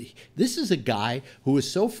 particularly. This is a guy who is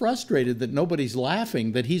so frustrated that nobody's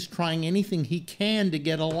laughing that he's trying anything he can to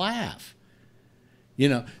get a laugh.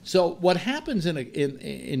 So what happens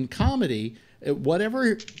in comedy,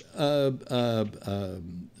 whatever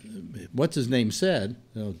what's his name said?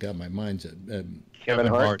 Oh God, my mind's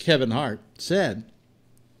Kevin Hart said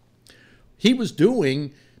he was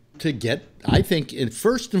doing to get, I think,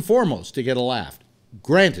 first and foremost, to get a laugh.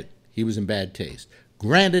 Granted, he was in bad taste.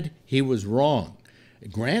 Granted, he was wrong.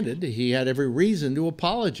 Granted, he had every reason to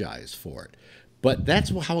apologize for it. But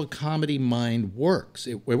that's how a comedy mind works.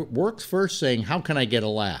 It works first saying, how can I get a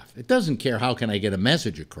laugh? It doesn't care how can I get a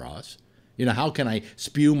message across. How can I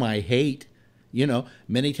spew my hate?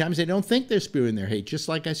 Many times they don't think they're spewing their hate. Just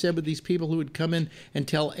like I said with these people who would come in and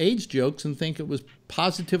tell AIDS jokes and think it was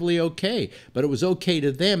positively okay. But it was okay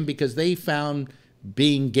to them because they found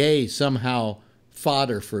being gay somehow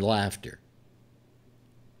fodder for laughter.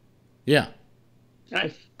 Yeah.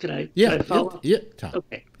 Can I follow up? Yeah, Tom.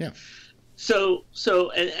 Okay. Yeah. So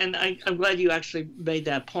I'm glad you actually made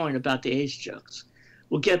that point about the AIDS jokes.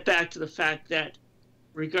 We'll get back to the fact that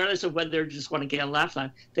regardless of whether they just want to get a laugh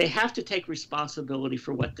on, they have to take responsibility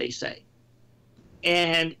for what they say.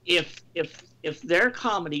 And if their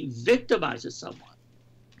comedy victimizes someone,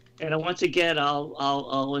 and once again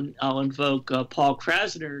I'll invoke Paul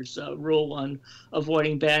Krasner's rule on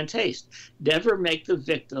avoiding bad taste: never make the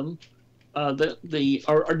victim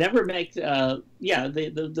or never make the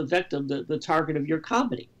victim the target of your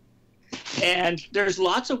comedy. And there's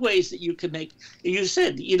lots of ways that you can make. You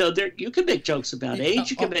said, you can make jokes about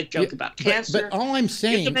AIDS. You can make jokes about cancer. But all I'm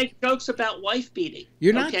saying, you can make jokes about wife beating.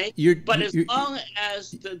 You're not. Okay? But as long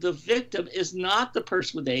as the victim is not the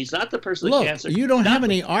person with AIDS, not the person with cancer. You don't have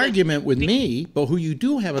any argument with me, but who you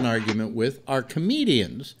do have an argument with are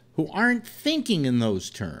comedians who aren't thinking in those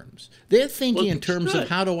terms. They're thinking in terms of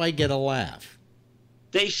how do I get a laugh.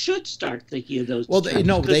 They should start thinking of those. Well,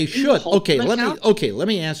 terms, they should. Let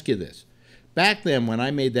me ask you this. Back then, when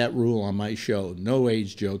I made that rule on my show, no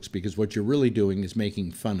age jokes, because what you're really doing is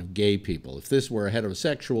making fun of gay people. If this were a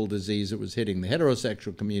heterosexual disease that was hitting the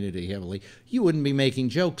heterosexual community heavily, you wouldn't be making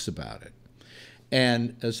jokes about it.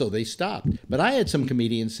 And so they stopped. But I had some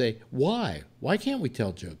comedians say, why? Why can't we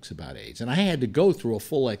tell jokes about AIDS? And I had to go through a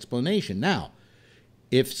full explanation. Now,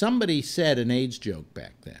 if somebody said an AIDS joke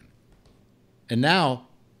back then, and now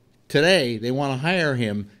today they want to hire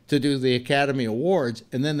him to do the Academy Awards,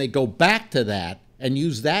 and then they go back to that and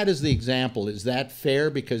use that as the example, is that fair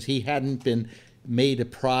because he hadn't been made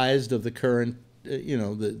apprised of the current,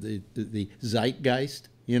 the zeitgeist,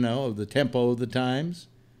 of the tempo of the times?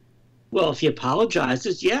 Well, if he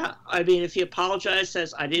apologizes, yeah. I mean, if he apologizes,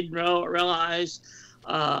 says, I didn't realize,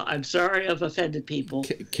 I'm sorry I've offended people.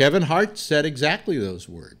 Kevin Hart said exactly those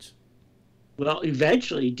words. Well,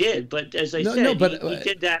 eventually he did, but as I said, he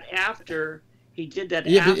did that after. He did that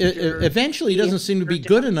after. Eventually, he doesn't seem to be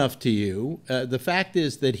good enough to you. The fact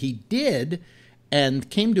is that he did and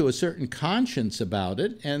came to a certain conscience about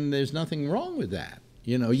it, and there's nothing wrong with that.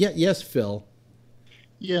 Yes, Phil.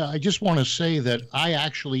 Yeah, I just want to say that I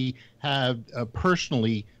actually have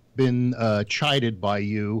personally been chided by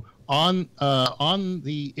you in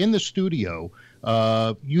the studio.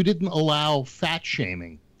 You didn't allow fat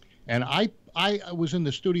shaming, and I was in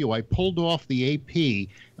the studio. I pulled off the AP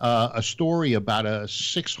a story about a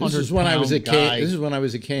 600. This is when I was at This is when I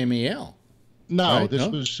was at KMEL. No, right? This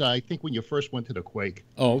was I think when you first went to the Quake.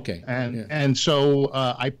 Oh, okay. And so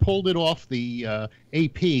I pulled it off the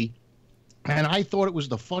AP. And I thought it was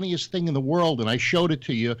the funniest thing in the world, and I showed it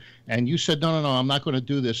to you, and you said, no, I'm not going to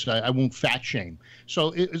do this. I won't fat shame.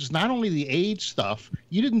 So it's not only the AIDS stuff.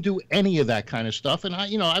 You didn't do any of that kind of stuff, and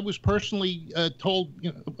I was personally told,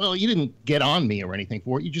 well, you didn't get on me or anything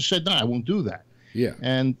for it. You just said, no, I won't do that. Yeah.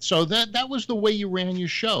 And so that was the way you ran your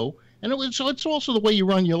show, and it's also the way you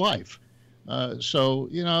run your life. I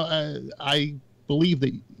believe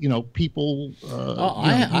that people.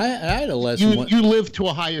 I had a lesson. You live to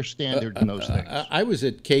a higher standard than those things. I was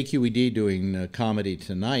at KQED doing comedy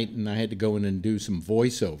tonight, and I had to go in and do some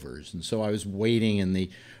voiceovers, and so I was waiting in the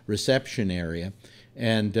reception area,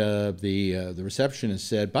 and the receptionist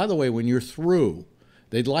said, "By the way, when you're through,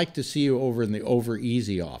 they'd like to see you over in the Over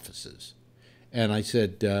Easy offices." And I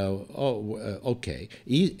said, okay.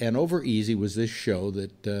 And Over Easy was this show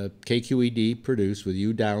that KQED produced with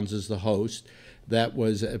Hugh Downs as the host. That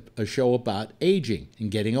was a show about aging and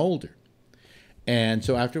getting older. And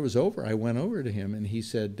so after it was over, I went over to him, and he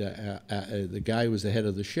said, the guy who was the head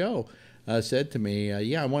of the show said to me,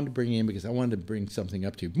 yeah, I wanted to bring you in because I wanted to bring something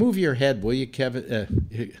up to you. Move your head, will you, Kevin?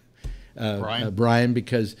 Brian,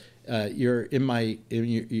 because you're in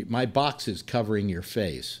my box is covering your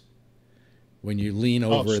face. When you lean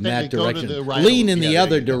over in that direction, lean in the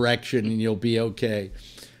other direction, and you'll be okay.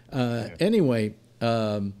 Anyway,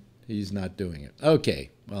 he's not doing it.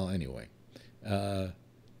 Okay. Well, anyway, but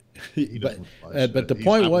the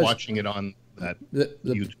point was watching it on that.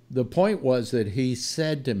 The point was that he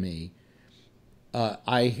said to me,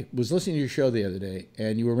 I was listening to your show the other day,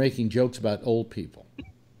 and you were making jokes about old people.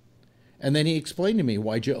 And then he explained to me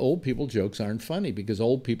why old people jokes aren't funny, because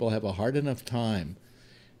old people have a hard enough time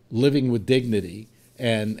living with dignity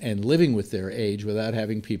and living with their age without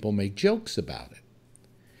having people make jokes about it.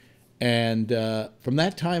 And from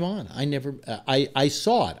that time on, I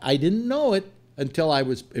saw it. I didn't know it until it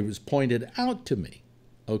was pointed out to me.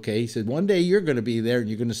 Okay, he said, one day you're going to be there and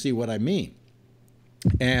you're going to see what I mean.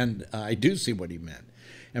 And I do see what he meant.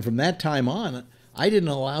 And from that time on, I didn't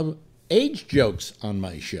allow age jokes on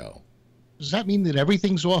my show. Does that mean that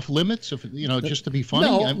everything's off limits? If just to be funny?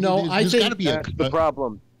 I think gotta be that's the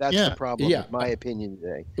problem. That's the problem, in my opinion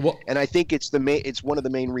today. Well, and I think it's one of the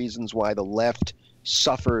main reasons why the left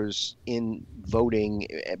suffers in voting,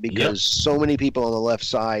 because so many people on the left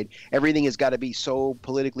side, everything has got to be so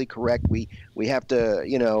politically correct. We have to,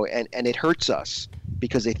 and it hurts us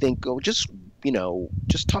because they think, just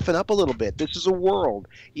toughen up a little bit. This is a world.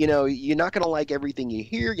 You're not going to like everything you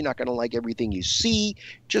hear. You're not going to like everything you see.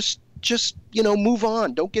 Just just, you know, move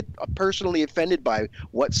on. Don't get personally offended by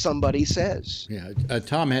what somebody says. Yeah.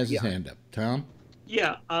 Tom has his hand up. Tom?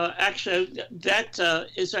 Yeah, actually, that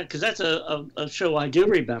is because that's a show I do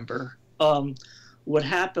remember. What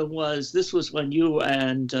happened was this was when you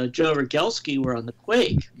and Joe Rogelski were on the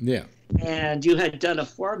Quake. Yeah. And you had done a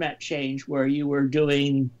format change where you were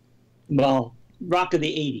doing, well, rock of the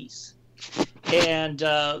 80s. And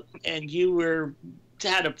you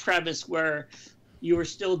had a premise where you were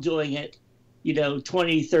still doing it, you know,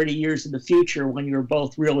 20, 30 years in the future when you're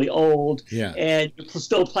both really old, yeah, and you're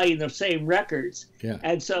still playing the same records. Yeah.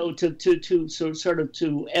 And so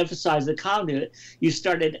to emphasize the conduit, you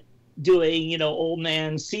started doing, you know, old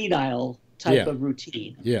man senile type of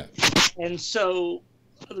routine. Yeah. And so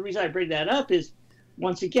the reason I bring that up is,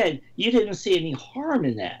 once again, you didn't see any harm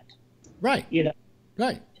in that. Right. You know.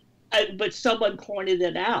 Right. But someone pointed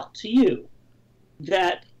it out to you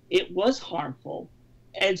that it was harmful.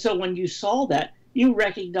 And so when you saw that, you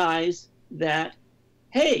recognized that,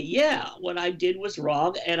 hey, yeah, what I did was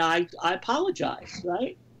wrong, and I apologize,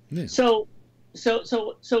 right? Yeah. So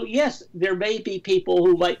yes, there may be people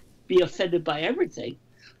who might be offended by everything,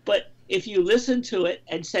 but if you listen to it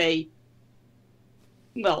and say,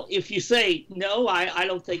 well, if you say no, I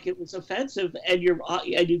don't think it was offensive, and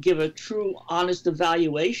you give a true, honest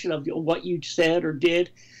evaluation of what you said or did,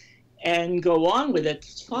 and go on with it,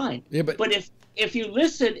 it's fine. Yeah, but if you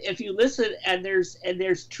listen and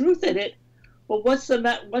there's truth in it, well,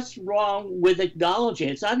 what's wrong with acknowledging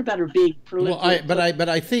it? It's not a matter of being prolific. Well,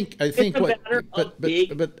 I think it's a matter of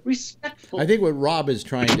being respectful. I think what Rob is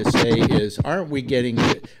trying to say is,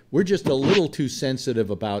 we're just a little too sensitive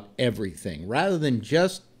about everything, rather than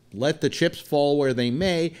just let the chips fall where they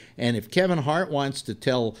may. And if Kevin Hart wants to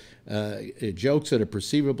tell jokes that are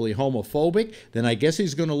perceivably homophobic, then I guess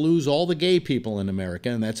he's going to lose all the gay people in America,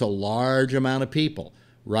 and that's a large amount of people.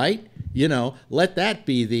 Right? You know, let that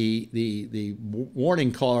be the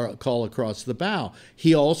warning call across the bow.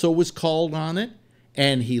 He also was called on it,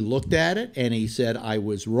 and he looked at it, and he said, I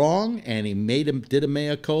was wrong, and he did a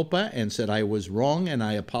mea culpa and said, I was wrong, and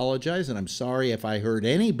I apologize, and I'm sorry if I hurt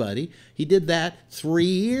anybody. He did that 3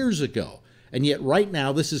 years ago. And yet right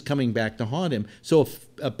now this is coming back to haunt him. So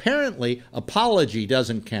apparently apology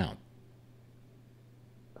doesn't count.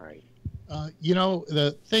 Right. You know,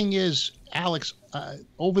 the thing is, Alex,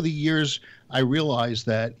 over the years, I realized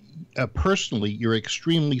that personally, you're an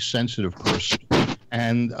extremely sensitive person.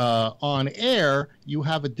 And on air, you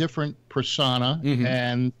have a different persona,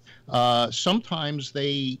 and sometimes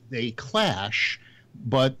they clash.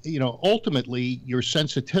 But you know, ultimately, your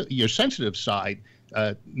sensitive side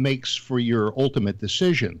makes for your ultimate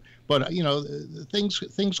decision. But you know,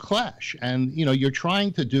 things clash, and you know, you're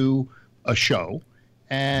trying to do a show.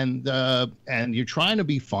 And you're trying to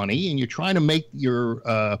be funny, and you're trying to make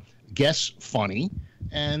your guests funny,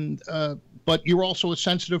 but you're also a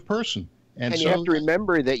sensitive person. And you have to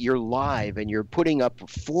remember that you're live and you're putting up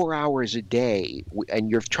 4 hours a day, and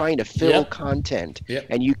you're trying to fill content,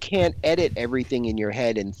 and you can't edit everything in your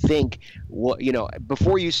head and think, what, you know,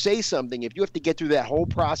 before you say something. If you have to get through that whole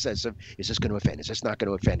process of, is this going to offend? Is this not going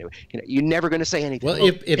to offend? You know, you're never going to say anything. Well,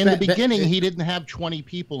 in the beginning, he didn't have 20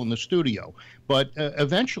 people in the studio, but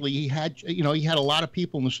eventually he had a lot of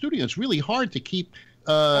people in the studio. It's really hard to keep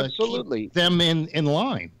them in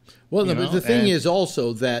line. Well, the thing is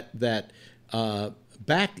also that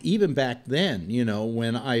back then, you know,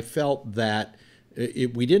 when I felt that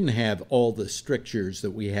we didn't have all the strictures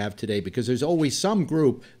that we have today, because there's always some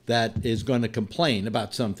group that is going to complain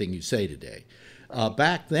about something you say today.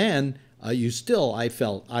 Back then, I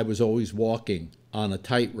felt I was always walking on a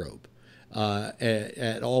tightrope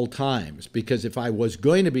at all times, because if I was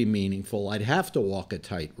going to be meaningful, I'd have to walk a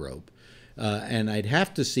tightrope. And I'd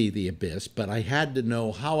have to see the abyss, but I had to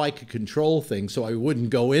know how I could control things so I wouldn't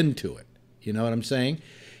go into it. You know what I'm saying?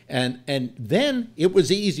 And then it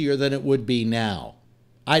was easier than it would be now.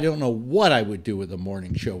 I don't know what I would do with a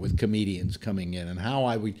morning show with comedians coming in, and how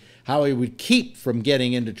I would keep from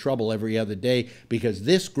getting into trouble every other day because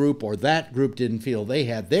this group or that group didn't feel they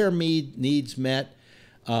had their needs met.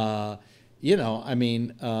 You know, I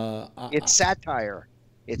mean, it's satire.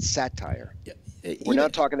 It's satire. We're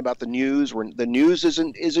not talking about the news. The news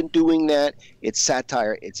isn't doing that. It's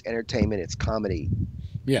satire. It's entertainment. It's comedy.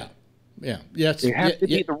 Yeah. Yes.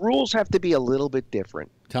 The rules have to be a little bit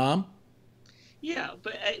different. Tom? Yeah,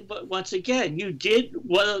 but once again, you did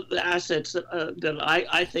one of the assets that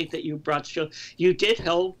I think that you brought to show. You did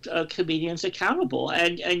hold comedians accountable,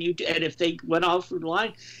 and if they went off the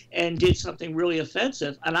line and did something really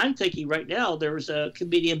offensive, and I'm thinking right now there was a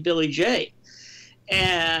comedian, Billy J,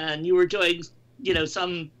 and you were doing, you know,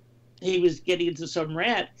 he was getting into some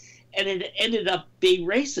rant, and it ended up being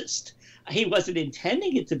racist. He wasn't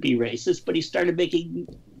intending it to be racist, but he started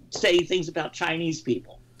saying things about Chinese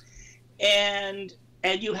people. And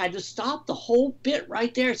you had to stop the whole bit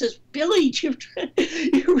right there. It says, Billy, you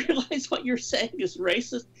realize what you're saying is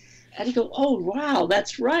racist? And he go, oh, wow,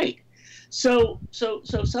 that's right. So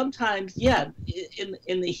sometimes, yeah,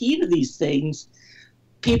 in the heat of these things,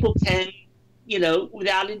 people can,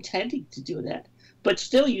 without intending to do that. But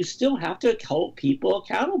still, you still have to hold people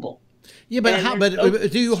accountable. Yeah,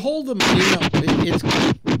 but do you hold them?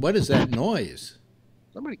 What is that noise?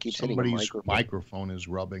 Somebody keeps Somebody's hitting the microphone is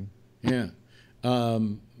rubbing. Yeah.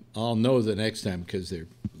 I'll know the next time because the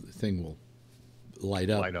thing will light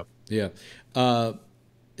up. Light up. Yeah.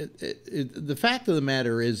 The fact of the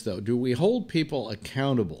matter is, though, do we hold people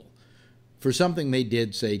accountable for something they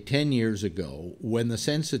did, say, 10 years ago when the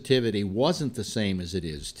sensitivity wasn't the same as it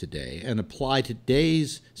is today, and apply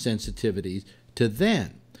today's sensitivities to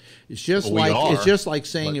then? It's just like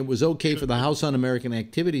saying it was okay for the House Un-American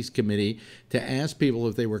Activities Committee to ask people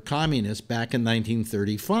if they were communists back in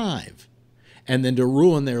 1935, and then to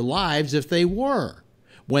ruin their lives if they were.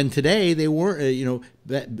 When today they weren't,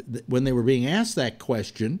 when they were being asked that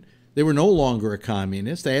question, they were no longer a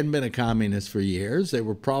communist. They hadn't been a communist for years. They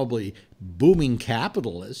were probably booming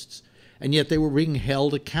capitalists, and yet they were being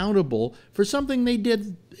held accountable for something they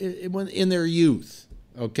did in their youth.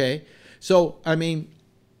 Okay, so I mean,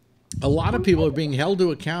 a lot of people are being held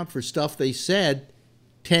to account for stuff they said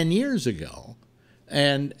 10 years ago,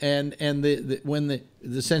 and when the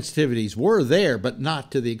sensitivities were there, but not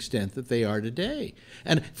to the extent that they are today.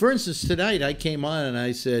 And for instance, tonight I came on and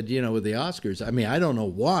I said, with the Oscars, I mean, I don't know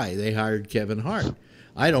why they hired Kevin Hart.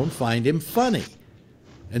 I don't find him funny,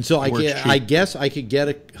 and so I guess I could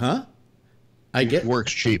get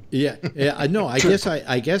Works cheap. Yeah, no, I guess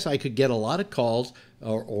I could get a lot of calls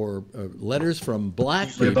or letters from black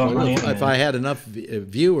people if I had enough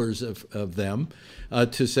viewers of them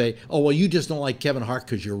to say, oh, well, you just don't like Kevin Hart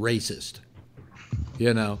because you're racist.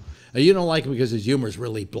 You don't like him because his humor is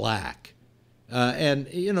really black. And,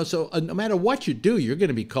 so no matter what you do, you're going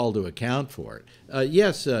to be called to account for it.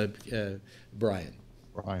 Yes, Brian.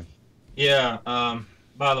 Brian. Yeah.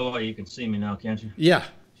 By the way, you can see me now, can't you? Yeah.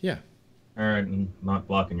 All right, I'm not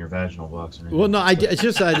blocking your vaginal box or anything. Well, no, it's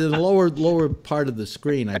just in the lower part of the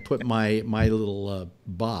screen, I put my little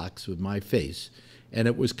box with my face, and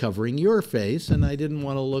it was covering your face, and I didn't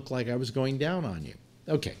want to look like I was going down on you.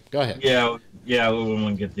 Okay, go ahead. Yeah, we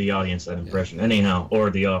wouldn't get the audience that impression anyhow, or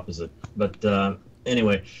the opposite. But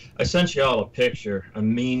anyway, I sent you all a picture, a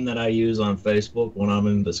meme that I use on Facebook when I'm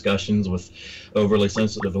in discussions with overly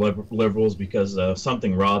sensitive liberals because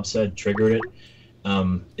something Rob said triggered it.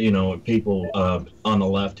 People on the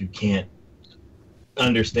left who can't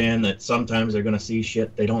understand that sometimes they're going to see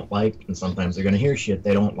shit they don't like, and sometimes they're going to hear shit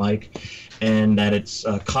they don't like, and that it's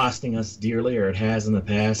costing us dearly, or it has in the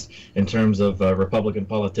past, in terms of Republican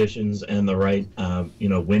politicians and the right,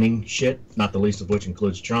 winning shit, not the least of which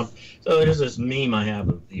includes Trump. So there's this meme I have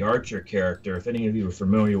of the Archer character. If any of you are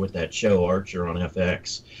familiar with that show, Archer on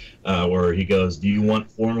FX, where he goes, do you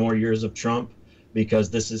want 4 more years of Trump? Because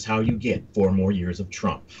this is how you get 4 more years of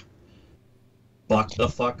Trump. Buck the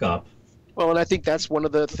fuck up. Well, and I think that's one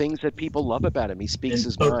of the things that people love about him. He speaks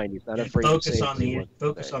his mind. He's not afraid to say it.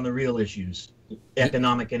 Focus on the real issues,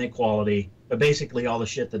 economic inequality, but basically all the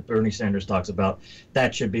shit that Bernie Sanders talks about.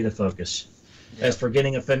 That should be the focus. Yeah. As for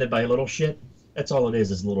getting offended by little shit, that's all it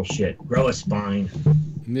is little shit. Grow a spine.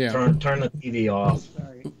 Yeah. Turn the TV off.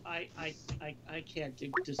 Sorry, I can't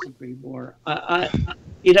disagree more.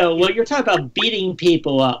 When you're talking about beating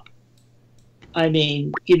people up, I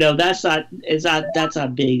mean, that's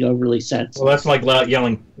not being overly sensitive. Well, that's like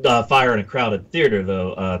yelling fire in a crowded theater,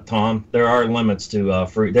 though, Tom. There are limits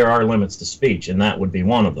to speech, and that would be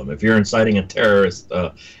one of them. If you're inciting a terrorist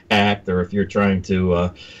act, or if you're trying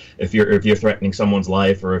to, if you're threatening someone's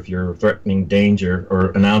life, or if you're threatening danger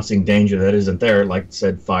or announcing danger that isn't there, like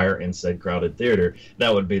said fire in said crowded theater,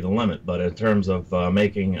 that would be the limit. But in terms of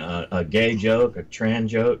making a gay joke, a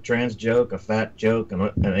trans joke, a fat joke,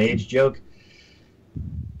 an age joke,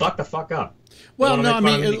 fuck the fuck up. Well, no, I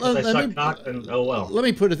mean, let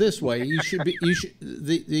me put it this way: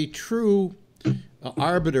 the true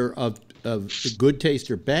arbiter of good taste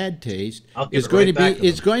or bad taste is going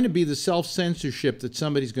to be the self-censorship that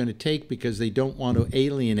somebody's going to take because they don't want to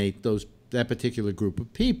alienate that particular group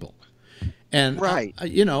of people. And right,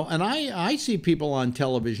 and I see people on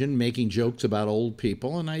television making jokes about old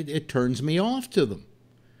people, and it turns me off to them.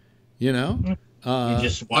 You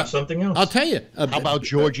just watch something else. I'll tell you. How about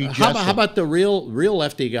Georgie Jessup? How about the real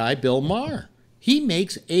lefty guy, Bill Maher? He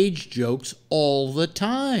makes age jokes all the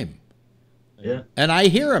time. Yeah. And I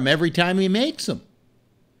hear him every time he makes them.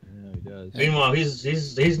 Yeah, he does. Meanwhile,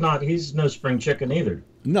 he's no spring chicken either.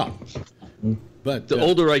 No. But The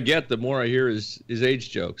older I get, the more I hear his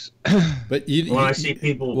age jokes. But you, When I see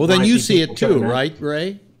people, well, then when I you see people it too, coming out, right,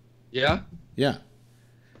 Ray? Yeah. Yeah.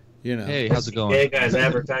 You know. Hey, how's it going? Gay guys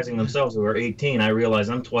advertising themselves who are 18. I realize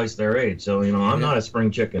I'm twice their age, so I'm not a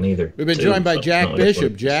spring chicken either. We've been too, joined by so Jack it's not like Bishop.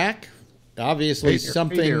 it's- Jack, obviously Hey there,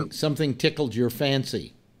 hey there. something tickled your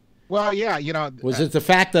fancy. Well, yeah, Was it the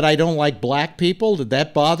fact that I don't like black people? Did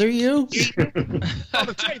that bother you? well,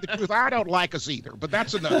 to tell you the truth, I don't like us either, but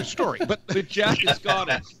that's another story. But Jack is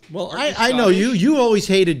Scottish. Well, Aren't you I know you. Scottish? You always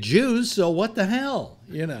hated Jews, so what the hell?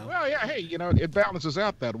 well, yeah, hey, it balances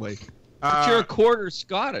out that way. But you're a quarter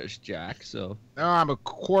Scottish, Jack. So. No, I'm a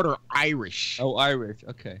quarter Irish. Oh, Irish.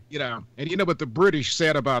 Okay. And you know what the British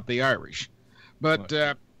said about the Irish. But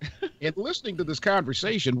in listening to this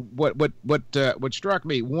conversation, what struck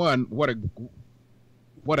me, one, what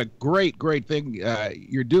a great thing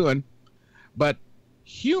you're doing, but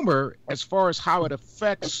humor, as far as how it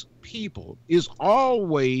affects people, is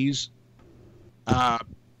always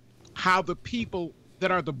how the people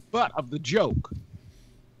that are the butt of the joke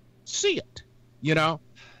see it.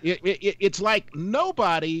 It's like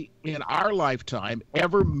nobody in our lifetime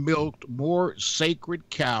ever milked more sacred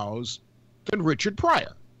cows than Richard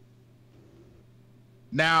Pryor.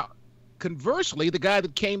 Now, conversely, the guy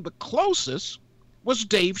that came the closest was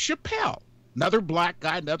Dave Chappelle, another black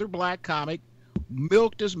guy, another black comic,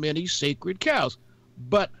 milked as many sacred cows.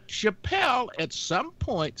 But Chappelle at some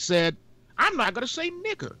point said, I'm not going to say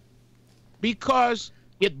nigger because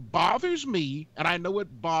it bothers me, and I know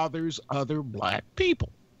it bothers other black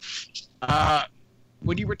people.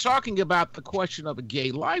 When you were talking about the question of a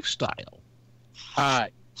gay lifestyle, I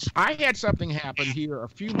had something happen here a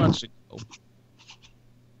few months ago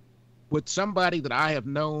with somebody that I have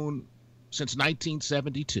known since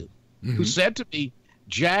 1972, who said to me,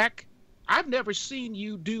 Jack, I've never seen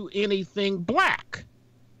you do anything black.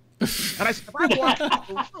 And I said, if I walk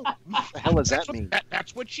into a room, What the hell does that mean?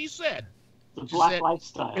 That's what she said. The She black said,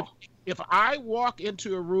 lifestyle. If I walk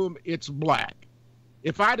into a room, it's black.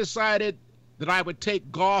 If I decided that I would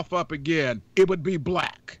take golf up again, it would be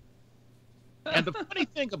black. And the funny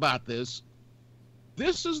thing about this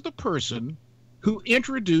is the person who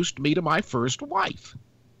introduced me to my first wife.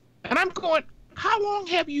 And I'm going, how long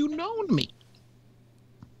have you known me?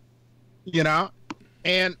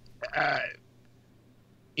 And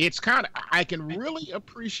it's kind of, I can really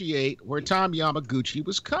appreciate where Tom Yamaguchi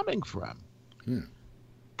was coming from.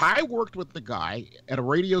 I worked with the guy at a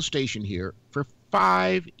radio station here for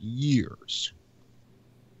 5 years.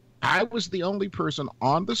 I was the only person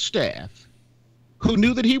on the staff who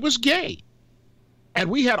knew that he was gay. And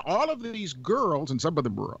we had all of these girls, and some of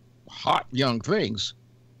them were hot young things,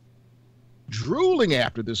 drooling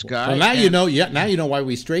after this guy. Well, now you know. Yeah, now you know why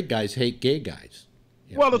we straight guys hate gay guys.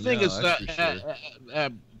 Well, the thing No, is, that's for sure.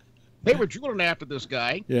 they were drooling after this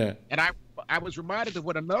guy. Yeah. And I was reminded of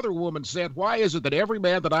what another woman said. Why is it that every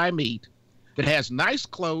man that I meet that has nice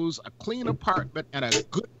clothes, a clean apartment, and a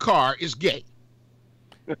good car is gay?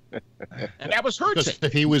 And that was her Because take.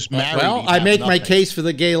 if he was married, Well, he'd I have make my nothing. case for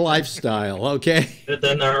the gay lifestyle. Okay. But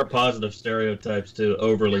then there are positive stereotypes too,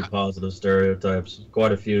 overly positive stereotypes.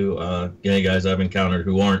 Quite a few gay guys I've encountered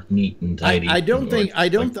who aren't neat and tidy. I don't or think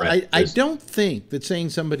like I don't think that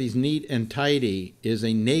saying somebody's neat and tidy is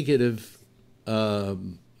a negative.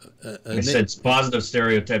 I said positive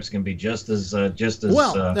stereotypes can be just as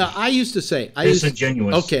Well, now, I used to say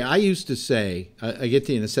disingenuous. I used to say I get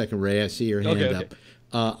to you in a second, Ray. I see your hand Okay. up.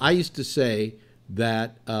 I used to say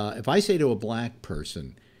that if I say to a black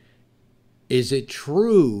person, "Is it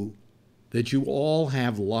true that you all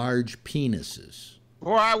have large penises?"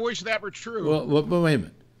 Boy, I wish that were true. Well, wait a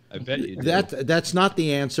minute. I bet you do. That's not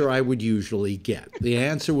the answer I would usually get. The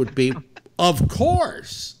answer would be, "Of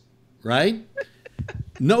course," right?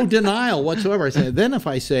 No denial whatsoever. I say. Then if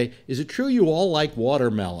I say, "Is it true you all like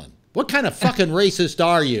watermelon?" What kind of fucking racist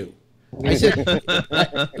are you? I said,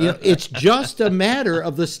 it's just a matter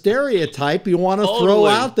of the stereotype you want to throw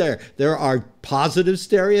Totally. out there. There are positive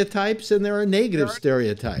stereotypes and there are negative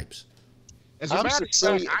stereotypes. As a I'm matter of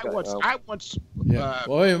so- fact, I once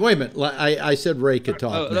Well, wait a minute. I said Ray could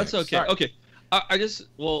talk. Oh, that's next. okay. Sorry. Okay. I just,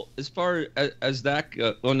 well, as far as that,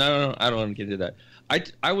 well, no, I don't want to get into that.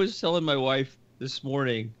 I was telling my wife this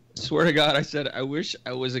morning, swear to God, I said, I wish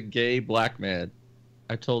I was a gay black man.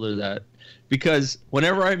 I told her that. Because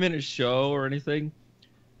whenever I'm in a show or anything,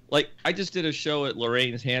 like I just did a show at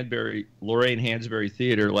Lorraine Hansberry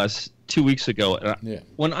Theater 2 weeks ago. And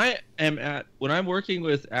when I'm working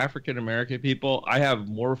with African American people, I have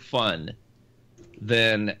more fun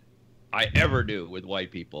than I ever do with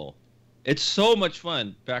white people. It's so much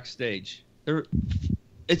fun backstage.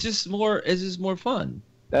 It's just more fun.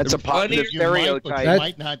 That's a positive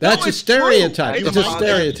stereotype. That's a stereotype. It's a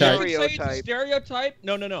stereotype. Stereotype. Stereotype?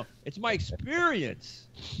 No. It's my experience.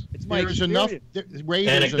 It's my There's experience.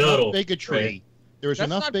 there's enough bigotry. Right. There's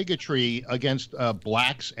enough bigotry against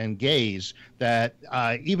blacks and gays that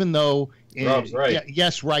even though, Rob's right.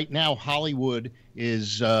 yes, right now Hollywood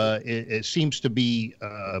is it seems to be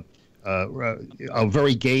a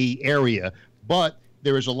very gay area, but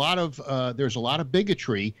there's a lot of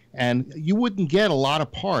bigotry, and you wouldn't get a lot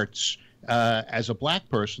of parts as a black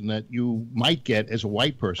person that you might get as a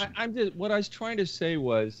white person. What I was trying to say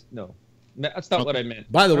was no. That's not what I meant.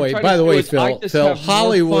 By the way, Phil,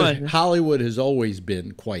 Hollywood has always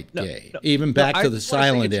been quite gay, even back to the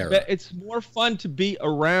silent era. It's more fun to be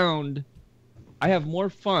around. I have more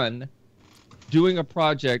fun doing a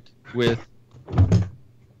project with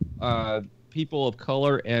people of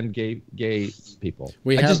color and gay people.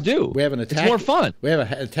 I just do. We have an attack. It's more fun. We have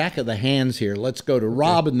an attack of the hands here. Let's go to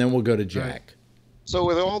Rob, and then we'll go to Jack. So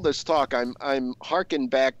with all this talk, I'm harking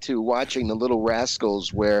back to watching The Little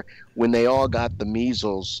Rascals, where when they all got the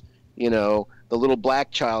measles, the little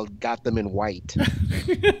black child got them in white.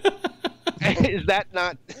 Is that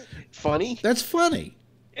not funny? That's funny.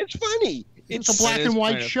 It's funny. It's a black and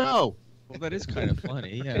white show. Well, that is kind of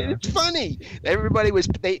funny. Yeah, it's funny. Everybody was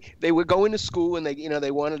they were going to school, and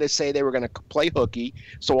they wanted to say they were going to play hooky,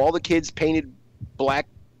 so all the kids painted black,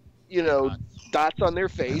 dots on their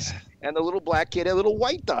face. And the little black kid had little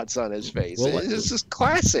white dots on his face. Well, it's just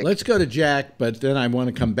classic. Let's go to Jack, but then I want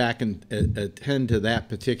to come back and attend to that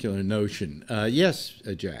particular notion. Yes,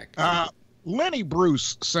 Jack. Lenny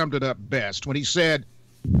Bruce summed it up best when he said,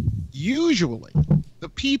 usually the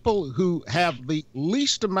people who have the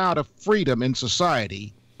least amount of freedom in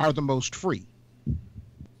society are the most free.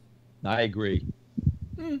 I agree.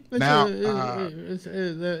 Now,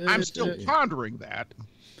 I'm still pondering that.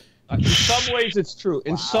 In some ways, it's true.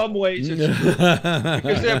 In some ways, it's true.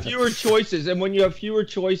 Because there are fewer choices. And when you have fewer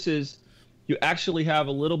choices, you actually have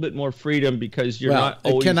a little bit more freedom because you're not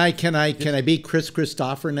always... Can I be Chris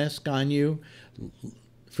Christopher-esque on you?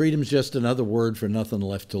 Freedom's just another word for nothing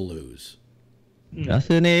left to lose.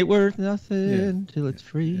 Nothing ain't worth nothing till it's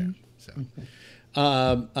free. Yeah,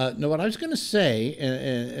 so. No, what I was going to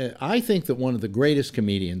say, I think that one of the greatest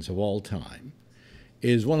comedians of all time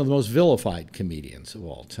is one of the most vilified comedians of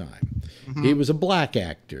all time. Mm-hmm. He was a black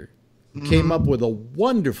actor, came up with a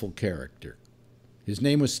wonderful character. His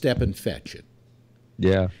name was Stepin Fetchit.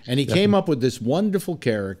 Yeah. And he came up with this wonderful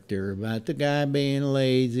character about the guy being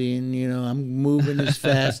lazy and, I'm moving as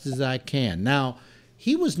fast as I can. Now,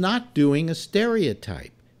 he was not doing a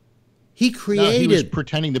stereotype. He created... No, he was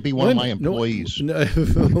pretending to be one of my employees. No,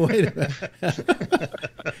 wait a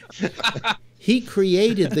minute. He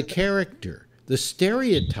created the character. The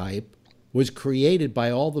stereotype was created by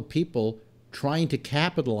all the people trying to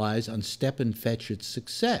capitalize on Stepin Fetchit's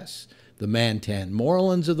success. The Mantan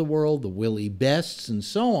Morelands of the world, the Willie Bests, and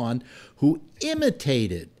so on, who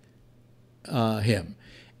imitated him.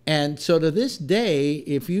 And so to this day,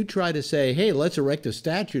 if you try to say, hey, let's erect a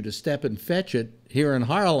statue to Stepin Fetchit here in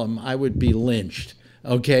Harlem, I would be lynched,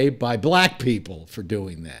 by black people for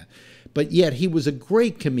doing that. But yet he was a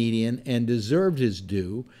great comedian and deserved his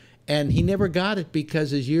due. And he never got it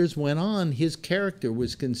because as years went on, his character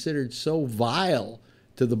was considered so vile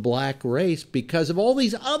to the black race because of all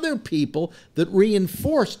these other people that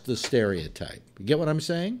reinforced the stereotype. You get what I'm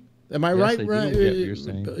saying? Am I right? Right. You're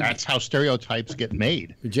saying. That's how stereotypes get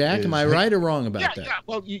made. Jack, am I right or wrong about that? Yeah,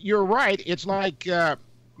 well, you're right. It's like when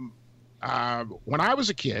I was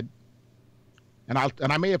a kid, and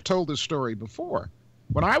I may have told this story before.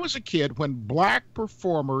 When I was a kid, when black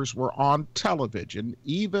performers were on television,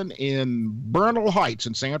 even in Bernal Heights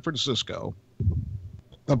in San Francisco,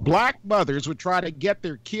 the black mothers would try to get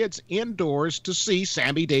their kids indoors to see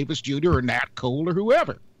Sammy Davis Jr. or Nat Cole or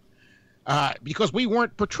whoever, because we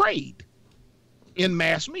weren't portrayed in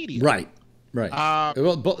mass media. Right.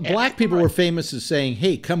 Well, black people were famous as saying,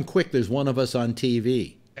 hey, come quick, there's one of us on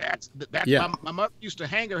TV. Yeah. My mother used to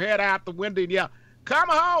hang her head out the window and yell, come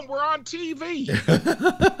home, we're on TV.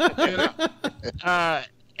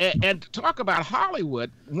 And to talk about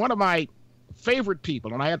Hollywood, one of my favorite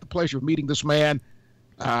people, and I had the pleasure of meeting this man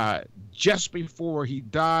just before he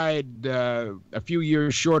died a few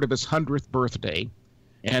years short of his 100th birthday,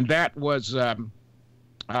 and that was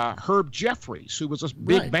Herb Jeffries, who was a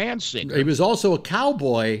big band singer. He was also a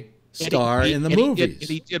cowboy star in the movies.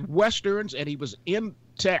 He did westerns, and he was in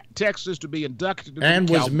Texas to be inducted into and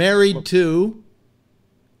was married to...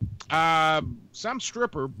 some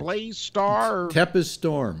stripper, Blaze Star. Tepes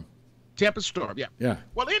Storm. Tempest Storm, yeah. Yeah.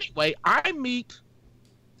 Well, anyway, I meet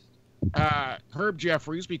Herb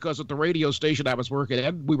Jeffries because at the radio station I was working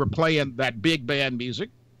at, we were playing that big band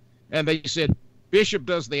music, and they said Bishop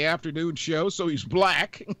does the afternoon show, so he's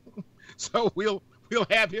black, so we'll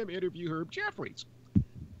have him interview Herb Jeffries.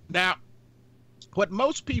 Now, what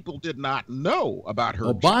most people did not know about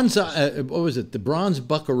Herb Jeffries, what was it? The Bronze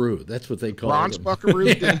Buckaroo. That's what they call it. Bronze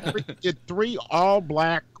Buckaroo did three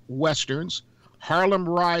all-black westerns. Harlem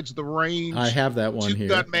Rides the Range. I have that one here.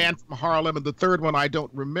 Gun Man from Harlem, and the third one I don't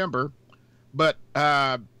remember. But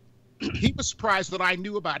he was surprised that I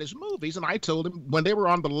knew about his movies, and I told him when they were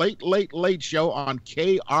on the Late, Late, Late Show on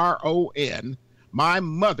KRON, my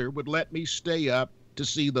mother would let me stay up to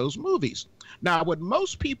see those movies. Now, what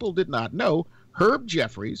most people did not know, Herb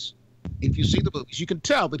Jeffries, if you see the movies, you can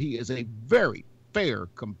tell that he is a very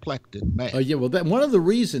fair-complected man. Yeah, well, one of the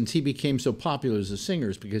reasons he became so popular as a singer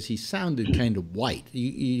is because he sounded kind of white.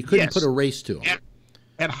 You couldn't put a race to him.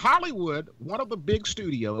 At Hollywood, one of the big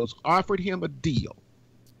studios offered him a deal.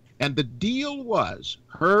 And the deal was,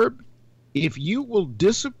 Herb, if you will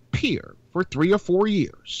disappear for 3 or 4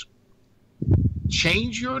 years,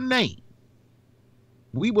 change your name,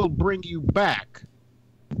 we will bring you back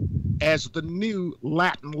as the new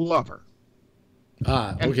Latin lover.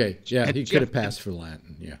 Okay. Yeah, he could have passed for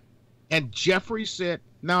Latin. Yeah. And Jeffrey said,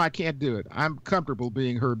 no, I can't do it. I'm comfortable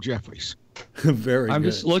being Herb Jeffries. Very I'm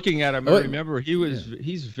good. just looking at him. I remember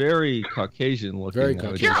he's very Caucasian looking. Very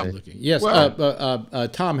Caucasian looking. Yes. Well,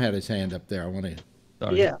 Tom had his hand up there. I want to.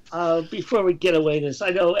 Yeah. Before we get away this,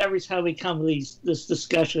 I know every time we come to these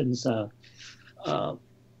discussions, Alex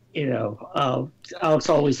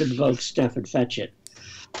always invokes Stephen Fetchit.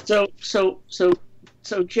 So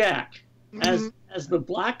Jack, as the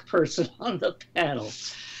black person on the panel,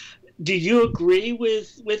 do you agree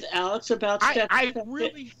with Alex about Stephen Fetchit? I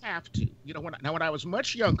really have to. You know, when I was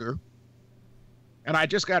much younger, and I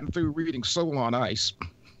just gotten through reading Soul on Ice.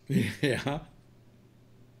 Yeah.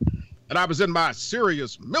 And I was in my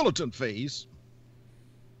serious militant phase.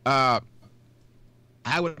 I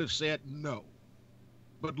would have said no.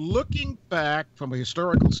 But looking back from a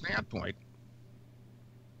historical standpoint,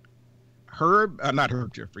 not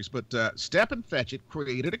Herb Jeffries, but Stephen Fetchit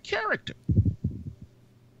created a character.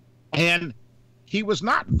 And he was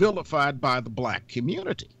not vilified by the black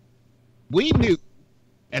community. We knew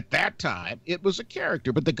at that time it was a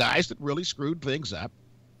character, but the guys that really screwed things up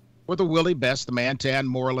were the Willie Best, the Mantan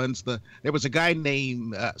Morelands. There was a guy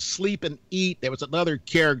named Sleep and Eat. There was another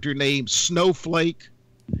character named Snowflake.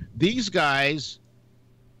 These guys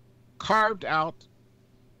carved out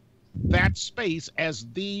that space as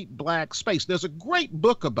the black space. There's a great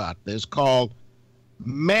book about this called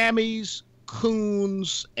Mammies,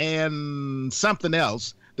 Coons, and something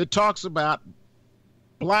else that talks about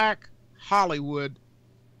black Hollywood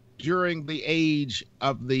during the age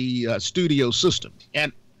of the studio system.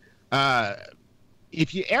 And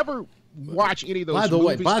if you ever watch any of those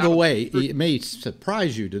movies... By the way, it may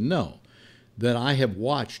surprise you to know that I have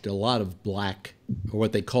watched a lot of black, or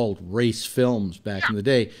what they called race films back in the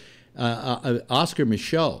day. Oscar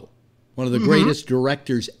Micheaux, one of the greatest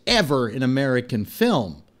directors ever in American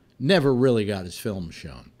film, never really got his films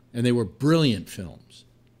shown, and they were brilliant films.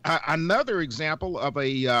 Another example of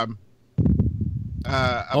a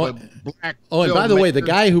black. Oh, and by the way, the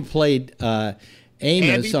guy who played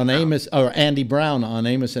Amos Andy Brown on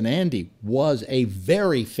Amos and Andy was a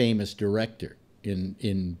very famous director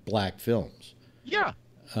in black films. Yeah,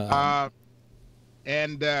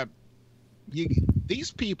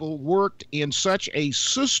 these people worked in such a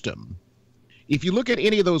system. If you look at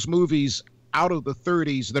any of those movies out of the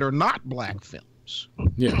 30s that are not black films,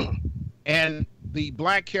 yeah, and the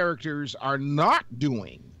black characters are not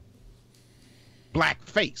doing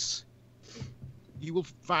blackface, you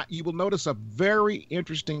will notice a very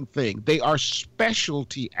interesting thing. They are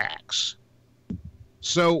specialty acts.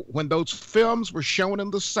 So when those films were shown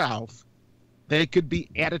in the South, they could be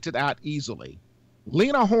edited out easily.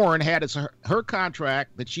 Lena Horne had as her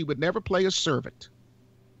contract that she would never play a servant.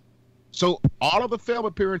 So all of the film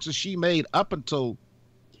appearances she made up until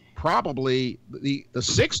probably the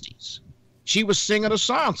 60s, she was singing a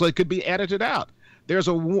song, so it could be edited out. There's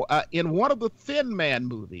in one of the Thin Man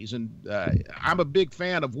movies, and I'm a big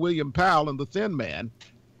fan of William Powell and the Thin Man,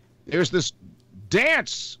 there's this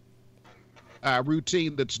dance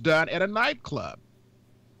routine that's done at a nightclub.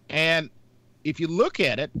 And if you look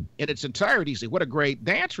at it in its entirety, you say, what a great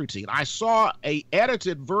dance routine. I saw a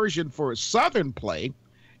edited version for a Southern play,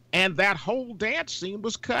 and that whole dance scene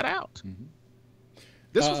was cut out.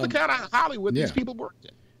 This was the kind of Hollywood these people worked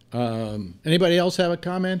in. Anybody else have a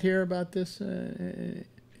comment here about this?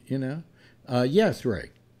 Yes,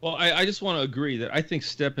 Ray. Well, I just want to agree that I think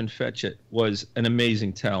Stepin Fetchit was an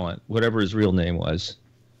amazing talent, whatever his real name was.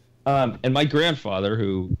 And my grandfather,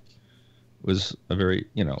 who was a very,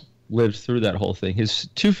 lived through that whole thing, his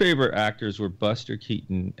two favorite actors were Buster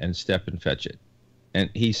Keaton and Stepin Fetchit. And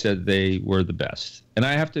he said they were the best. And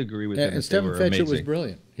I have to agree with him. And Stepin Fetchit was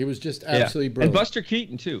brilliant. He was just absolutely brilliant. And Buster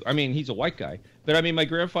Keaton, too. I mean, he's a white guy. But, I mean, my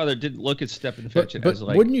grandfather didn't look at Stepin Fetchit as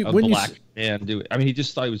like a black man do it. I mean, he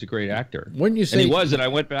just thought he was a great actor. Wouldn't you say... And he was, and I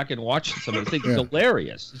went back and watched some of the things. It's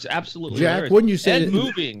hilarious. It's absolutely hilarious. Jack, wouldn't you say... And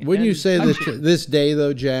moving. Wouldn't you say that this day,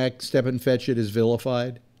 though, Jack, Stepin Fetchit is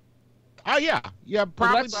vilified? Oh, yeah. Yeah,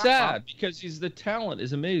 probably. Well, that's sad, because the talent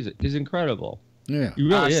is amazing. He's incredible. Yeah, he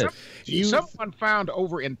really is. Someone found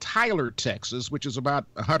over in Tyler, Texas, which is about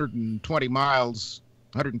 120 miles,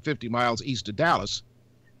 150 miles east of Dallas,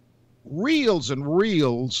 reels and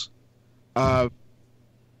reels of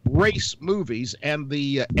race movies, and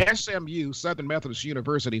the SMU, Southern Methodist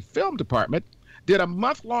University Film Department, did a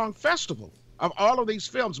month-long festival of all of these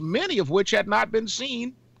films, many of which had not been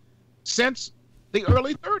seen since the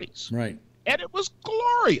early 30s. Right. And it was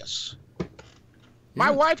glorious. My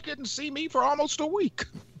wife didn't see me for almost a week.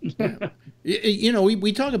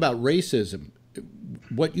 We talk about racism.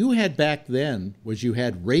 What you had back then was you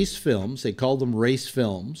had race films. They called them race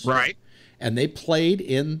films. Right. And they played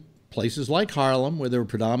in places like Harlem, where there were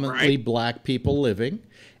predominantly black people living.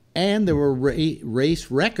 And there were race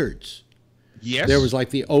records. Yes. There was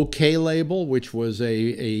like the OK label, which was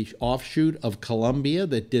a offshoot of Columbia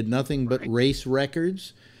that did nothing but race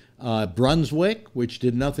records. Brunswick, which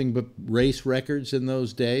did nothing but race records in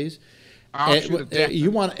those days.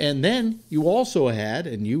 And then you also had,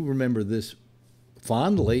 and you remember this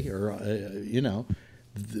fondly, or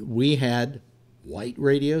we had white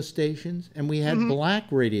radio stations and we had black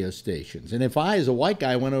radio stations. And if I, as a white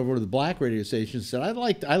guy, went over to the black radio station and said,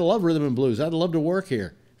 I love rhythm and blues, I'd love to work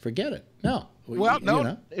here, forget it. No. Well,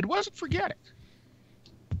 it wasn't forget it.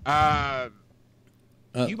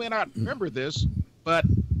 You may not remember this, but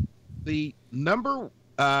the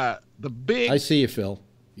big... I see you, Phil.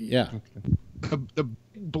 Yeah. The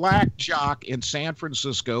black jock in San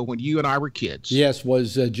Francisco when you and I were kids. Yes,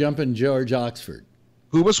 was Jumpin' George Oxford.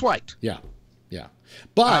 Who was white. Yeah.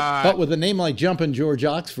 But with a name like Jumpin' George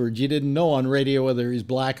Oxford, you didn't know on radio whether he's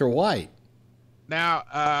black or white.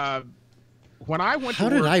 Now, when I went How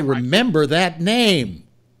did I remember that name?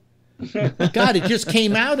 God, it just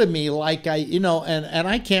came out of me like and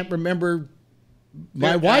I can't remember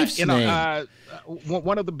my wife's name.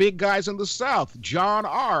 One of the big guys in the South, John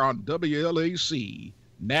R. on WLAC,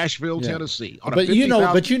 Nashville, Tennessee. But you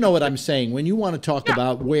know what I'm saying. When you want to talk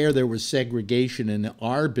about where there was segregation in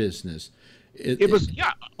our business,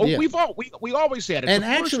 we always had it. And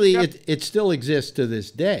actually, it still exists to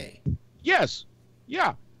this day. Yes,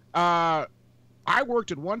 yeah. I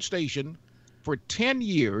worked at one station for 10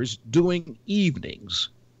 years doing evenings,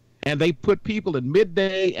 and they put people in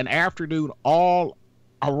midday and afternoon all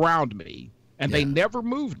around me, and they never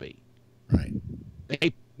moved me. Right. They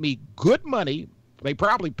paid me good money. They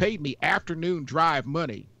probably paid me afternoon drive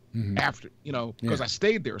money because I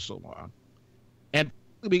stayed there so long. And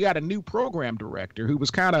we got a new program director who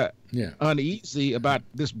was kind of uneasy about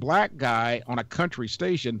this black guy on a country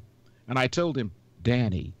station, and I told him,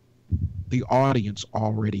 Danny, the audience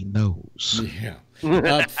already knows.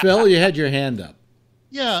 Yeah. Phil, you had your hand up.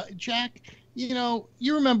 Yeah, Jack,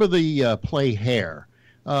 you remember the play Hair.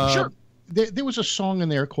 Sure. There was a song in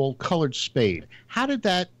there called Colored Spade. How did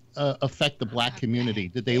that affect the black community?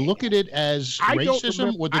 Did they look at it as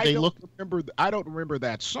racism, or did they look? I don't remember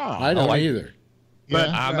that song. I don't either. But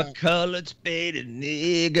I'm a colored spade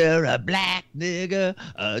nigger, a black nigger,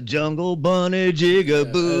 a jungle bunny, jigger,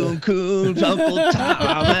 boom, coon, Uncle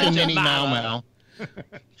Tom, and Minnie Mau Mau.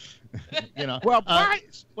 Well,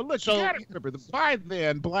 look, you gotta remember that by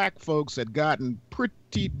then, black folks had gotten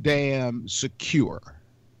pretty damn secure.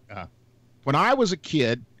 When I was a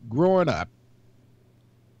kid growing up,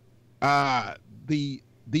 the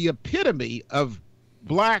epitome of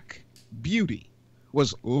black beauty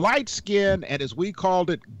was light skin and, as we called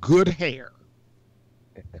it, good hair.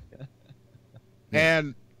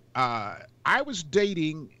 And I was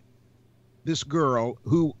dating this girl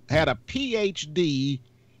who had a PhD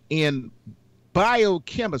in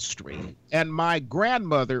biochemistry, and my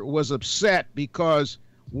grandmother was upset because,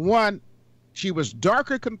 one, she was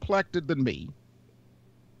darker complected than me,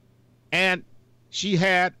 and she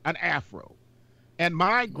had an afro. And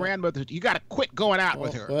my grandmother, you got to quit going out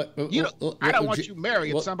with her. I don't want you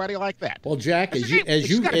marrying somebody like that. Well, Jack,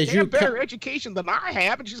 she's got a better education than I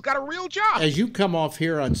have, and she's got a real job. As you come off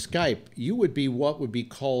here on Skype, you would be what would be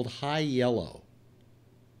called high yellow.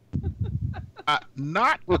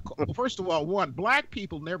 Not first of all, one, black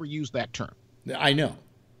people never use that term. I know.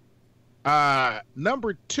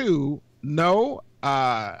 Number two, no,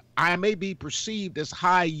 I may be perceived as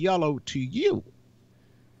high yellow to you,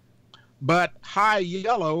 but high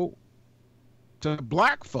yellow to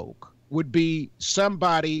black folk would be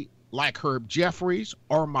somebody like Herb Jeffries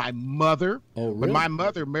or my mother. Oh, really? When my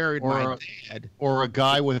mother married my dad. Or a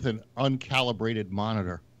guy with an uncalibrated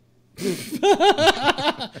monitor.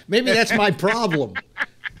 Maybe that's my problem.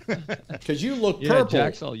 Because you look purple.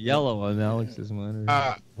 Jack's all yellow on Alex's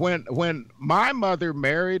monitor. When my mother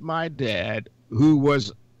married my dad, who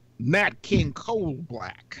was Nat King Cole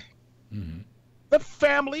black, the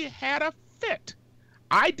family had a fit.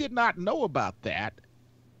 I did not know about that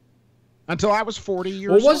until I was 40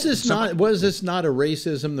 years old. Well, was this not a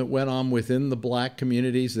racism that went on within the black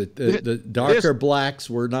communities, that the darker blacks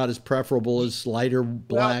were not as preferable as lighter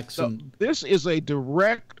blacks? This is a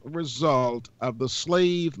direct result of the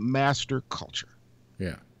slave master culture.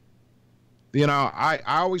 Yeah. You know, I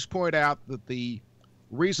always point out that the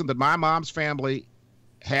reason that my mom's family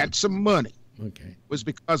had some money was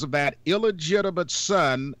because of that illegitimate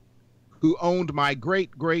son who owned my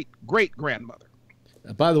great-great-great-grandmother.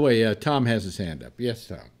 By the way, Tom has his hand up. Yes,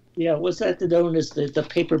 Tom. Yeah, was that known as the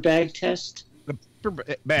paper bag test? The paper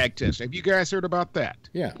bag test. Have you guys heard about that?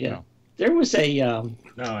 Yeah. Yeah. No. There was a no,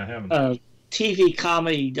 I haven't. TV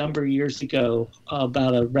comedy a number of years ago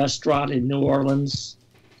about a restaurant in New Orleans,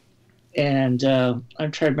 and I'm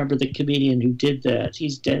trying to remember the comedian who did that.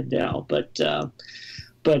 He's dead now, but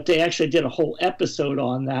they actually did a whole episode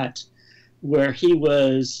on that, where people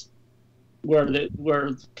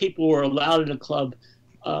were allowed in a club,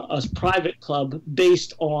 a private club,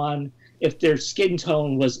 based on if their skin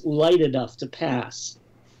tone was light enough to pass.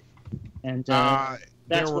 And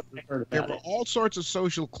that's what I heard about. There were all sorts of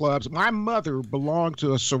social clubs. My mother belonged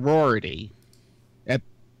to a sorority at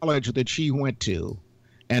the college that she went to,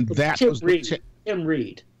 and that was Tim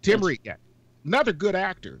Reed. Tim Reed, yeah. Another good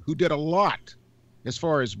actor who did a lot as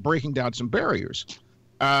far as breaking down some barriers.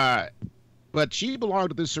 But she belonged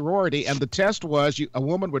to this sorority, and the test was a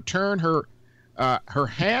woman would turn her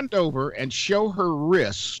hand over and show her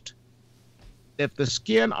wrist. If the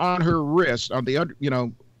skin on her wrist, on the under,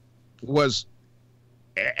 was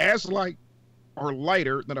as light or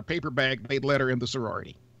lighter than a paper bag, they'd let her in the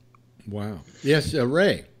sorority. Wow. Yes,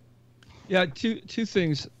 Ray. Yeah, two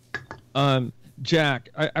things. Jack,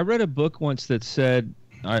 I read a book once that said,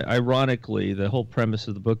 ironically, the whole premise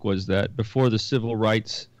of the book was that before the Civil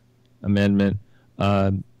Rights Amendment,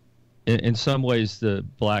 in some ways the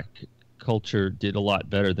black culture did a lot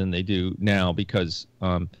better than they do now because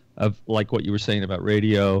of like what you were saying about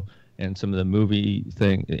radio and some of the movie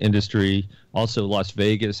industry. Also, Las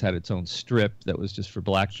Vegas had its own strip that was just for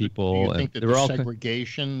black people. Do you think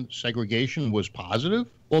that segregation was positive?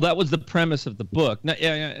 Well, that was the premise of the book.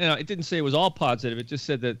 It didn't say it was all positive. It just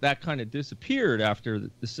said that kind of disappeared after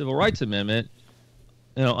the Civil Rights Amendment,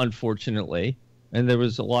 unfortunately. And there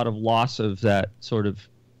was a lot of loss of that sort of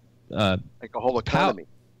like a whole economy.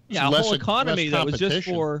 A whole economy that was just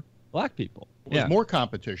for black people. It was more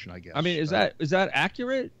competition, I guess. I mean, is that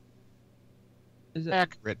accurate? Is it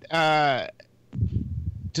accurate?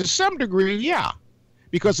 To some degree, yeah.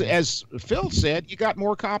 Because as Phil said, you got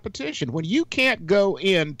more competition. When you can't go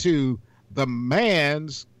into the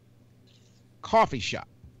man's coffee shop,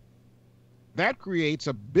 that creates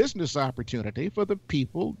a business opportunity for the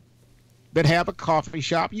people that have a coffee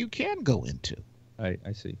shop you can go into. I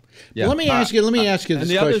see. Yeah. Let me ask you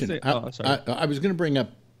this question. Sorry. I was going to bring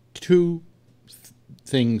up two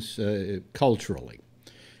things culturally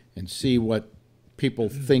and see what people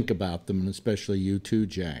think about them, and especially you too,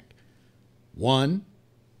 Jack. One,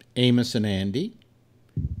 Amos and Andy,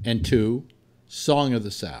 and two, Song of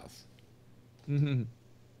the South. Mm-hmm.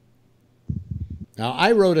 Now,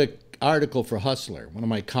 I wrote an article for Hustler. One of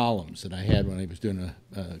my columns that I had when I was doing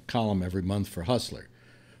a column every month for Hustler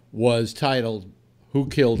was titled, Who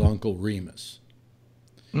Killed Uncle Remus?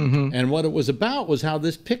 Mm-hmm. And what it was about was how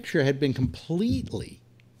this picture had been completely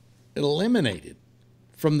eliminated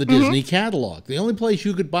from the Disney catalog. The only place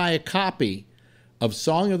you could buy a copy of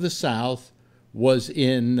Song of the South was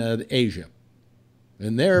in Asia.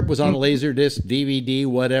 And there it was on Laserdisc, DVD,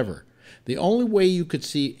 whatever. The only way you could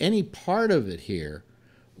see any part of it here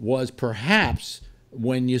was perhaps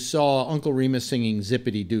when you saw Uncle Remus singing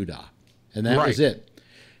Zippity Doo-Dah. And that was it.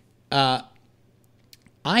 I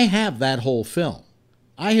have that whole film.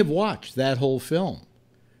 I have watched that whole film.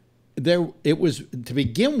 It was, to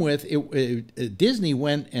begin with, Disney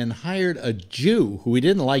went and hired a Jew who he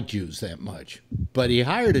didn't like Jews that much, but he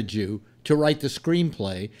hired a Jew to write the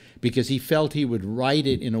screenplay because he felt he would write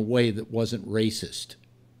it in a way that wasn't racist.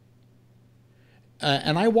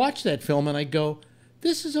 And I watched that film and I go,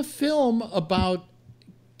 this is a film about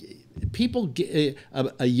people,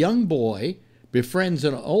 a young boy befriends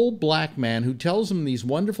an old black man who tells him these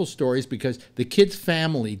wonderful stories because the kid's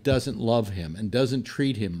family doesn't love him and doesn't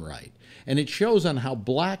treat him right. And it shows on how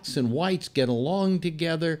blacks and whites get along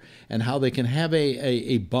together and how they can have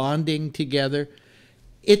a bonding together.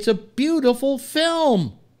 It's a beautiful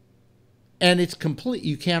film. And it's complete.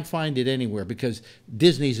 You can't find it anywhere because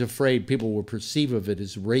Disney's afraid people will perceive of it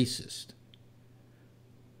as racist.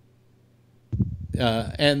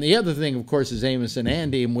 And the other thing, of course, is Amos and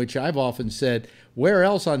Andy, in which I've often said, where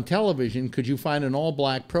else on television could you find an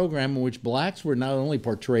all-black program in which blacks were not only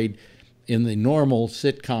portrayed in the normal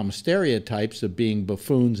sitcom stereotypes of being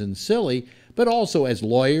buffoons and silly, but also as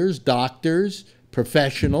lawyers, doctors,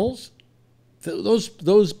 professionals? Those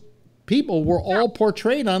people were all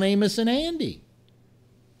portrayed on Amos and Andy.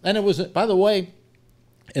 And it was, by the way,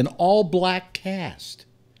 an all-black cast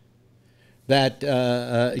that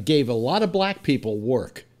gave a lot of black people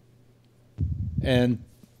work. And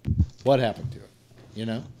what happened to it? You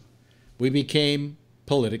know? We became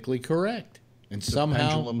politically correct. And somehow the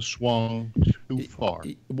pendulum swung too far.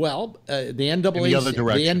 Well, the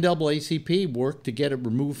NAACP worked to get it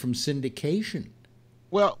removed from syndication.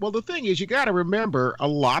 Well, the thing is, you got to remember, a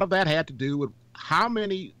lot of that had to do with how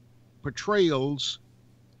many portrayals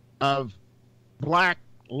of black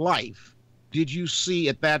life did you see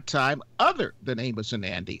at that time other than Amos and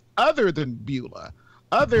Andy, other than Beulah,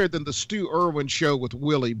 other than the Stu Irwin show with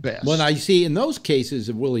Willie Best? When I see in those cases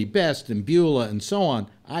of Willie Best and Beulah and so on,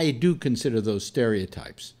 I do consider those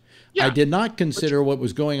stereotypes. Yeah, I did not consider what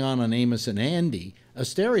was going on Amos and Andy a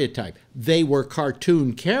stereotype. They were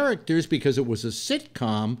cartoon characters because it was a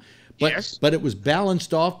sitcom, but, yes, but it was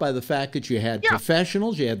balanced off by the fact that you had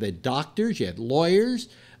professionals, you had the doctors, you had lawyers,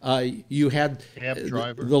 you had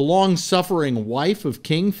the long-suffering wife of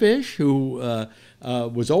Kingfish, who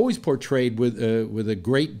was always portrayed with a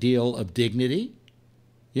great deal of dignity.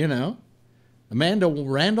 You know, Amanda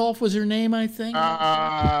Randolph was her name, I think.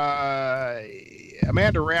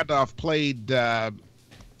 Amanda Randolph played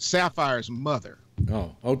Sapphire's mother.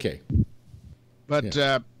 Oh, okay.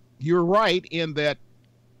 But you're right in that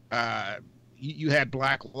you had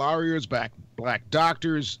black lawyers, black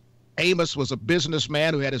doctors. Amos was a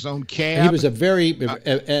businessman who had his own cab. He was a very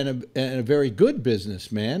very good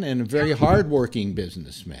businessman and a very hardworking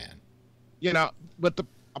businessman. You know, but the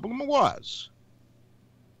problem was,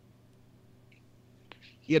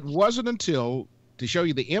 it wasn't until, to show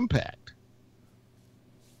you the impact,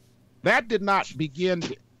 that did not begin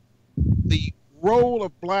the role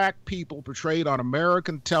of black people portrayed on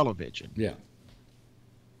American television. Yeah.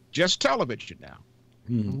 Just television now.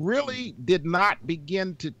 Really did not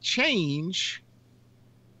begin to change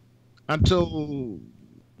until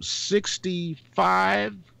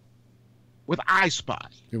 65 with I Spy.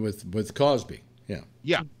 With Cosby, yeah.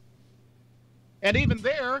 Yeah. And even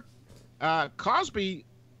there, Cosby,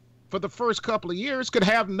 for the first couple of years, could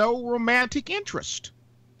have no romantic interest.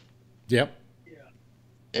 Yep. Yeah.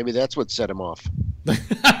 Maybe that's what set him off.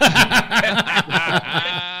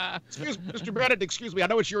 Excuse me, Mr. Bennett, excuse me. I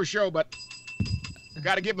know it's your show, but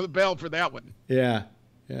got to give him the bell for that one. Yeah,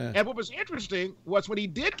 yeah. And what was interesting was when he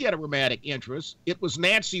did get a romantic interest, it was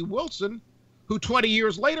Nancy Wilson, who 20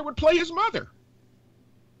 years later would play his mother.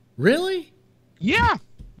 Really? Yeah.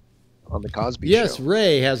 On the Cosby Show. Yes,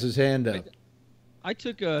 Ray has his hand up. I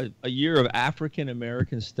took a year of African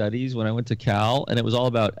American studies when I went to Cal, and it was all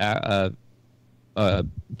about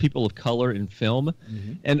people of color in film.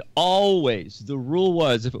 Mm-hmm. And always the rule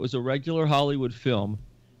was, if it was a regular Hollywood film,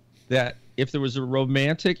 that if there was a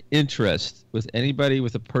romantic interest with anybody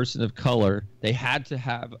with a person of color, they had to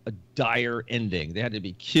have a dire ending. They had to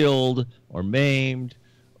be killed or maimed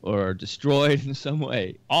or destroyed in some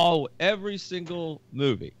way. Every single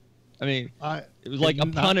movie. I mean, it was like a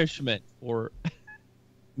punishment for...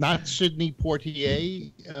 Not Sidney Poitier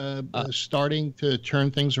starting to turn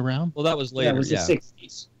things around? Well, that was later. That was the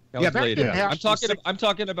 60s. That was later. I'm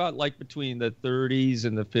talking about like between the 30s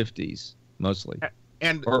and the 50s, mostly.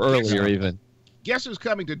 Or earlier even. Guess Who's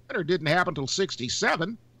Coming to Dinner didn't happen until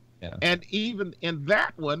 67. Yeah. And even in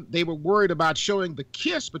that one, they were worried about showing the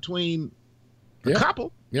kiss between the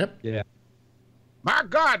couple. Yep. Yeah. My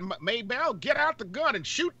God, Maybelle, get out the gun and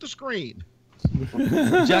shoot the screen.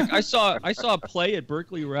 Jack, I saw a play at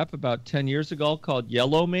Berkeley Rep about 10 years ago called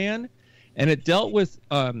Yellow Man, and it dealt with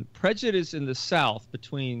prejudice in the South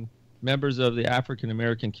between members of the African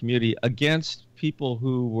American community against people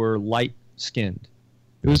who were light-skinned.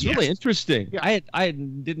 It was Yes. really interesting. Yeah. I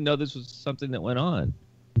didn't know this was something that went on.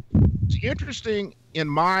 It's interesting in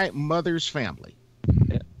my mother's family,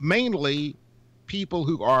 Yeah. mainly people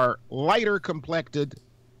who are lighter complected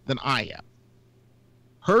than I am.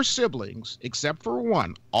 Her siblings, except for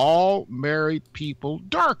one, all married people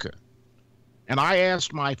darker. And I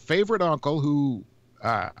asked my favorite uncle, who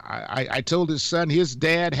I told his son his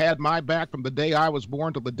dad had my back from the day I was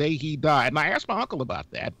born till the day he died. And I asked my uncle about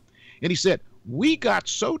that. And he said, we got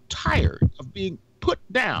so tired of being put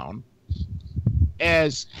down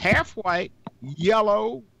as half white,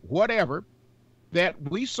 yellow, whatever, that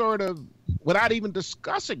we sort of, without even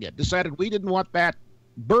discussing it, decided we didn't want that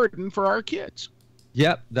burden for our kids.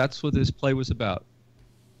 Yep, that's what this play was about.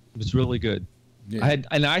 It was really good. Yeah.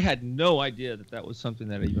 I had no idea that was something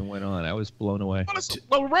that even went on. I was blown away.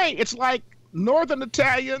 Well, Ray, it's like Northern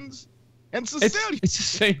Italians and Sicilians. It's the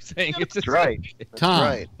same thing. It's the That's right. same thing. That's Tom.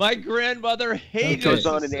 right. My grandmother hated It goes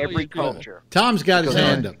on in Sicilian every people. culture. Tom's got It his goes on,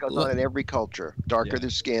 hand up. it goes on in every culture. Darker Yeah.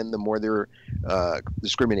 the skin, the more they're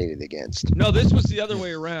discriminated against. No, this was the other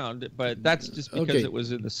way around, but that's just because Okay. it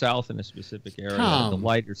was in the South in a specific area. Tom. The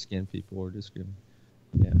lighter skinned people were discriminated.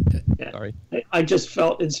 Yeah. Sorry. I just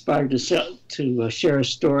felt inspired to share a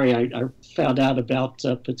story I found out about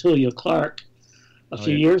Petulia Clark a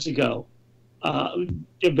few years ago.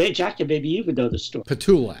 Jack, maybe you would know the story.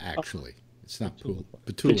 Petula, actually. It's not Pula.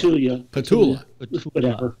 Petulia. Petula.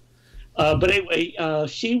 Whatever. But anyway,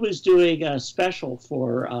 she was doing a special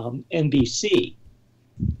for NBC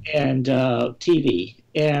and TV,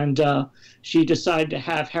 and she decided to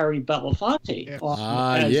have Harry Belafonte on.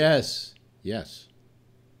 Ah, yes. Yes.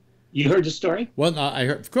 You heard the story? Well, no, I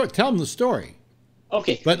heard. Of course, tell them the story.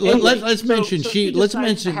 Okay. But Anyway, let's so- mention so she. he Let's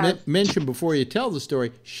decided to mention before you tell the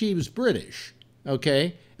story. She was British.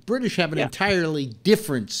 Okay, British have an Yeah. entirely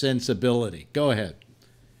different sensibility. Go ahead.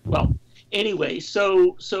 Well, anyway,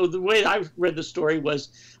 so the way I read the story was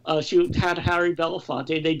she had Harry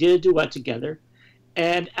Belafonte. They did a duet together,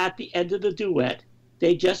 and at the end of the duet,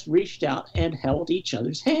 they just reached out and held each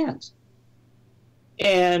other's hands.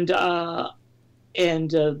 And the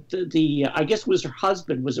I guess it was her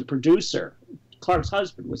husband was a producer. Clark's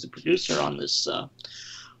husband was a producer on this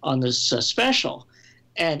special,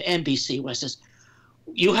 and NBC was says,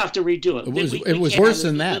 you have to redo it. It was worse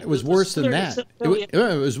than that. It was worse than that. It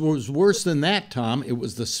was worse than that, Tom. It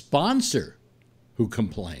was the sponsor who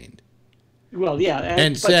complained Well, yeah,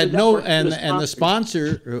 and but said the no. network And was the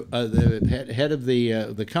sponsored. sponsor, the head of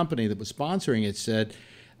the company that was sponsoring it, said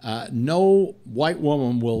no white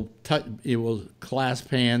woman will clasp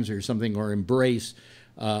hands or something or embrace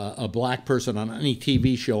a black person on any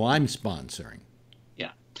TV show I'm sponsoring.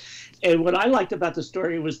 Yeah, and what I liked about the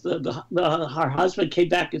story was her husband came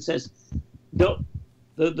back and says, "No,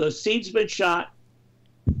 the scene's been shot.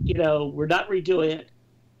 You know, we're not redoing it.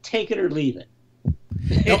 Take it or leave it."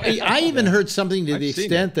 No, I even heard something to the I've seen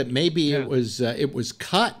extent that maybe it was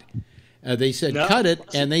cut. They said No, cut it it,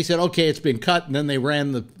 wasn't. and they said okay, it's been cut, and then they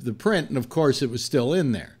ran the print, and of course it was still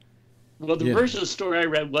in there. Well, the Yeah. version of the story I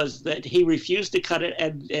read was that he refused to cut it,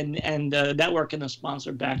 and the network and the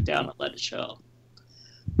sponsor backed down and let it show.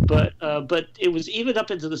 But it was even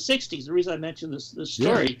up into the 60s. The reason I mentioned this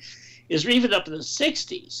story is even up in the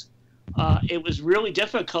 60s. It was really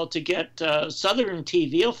difficult to get Southern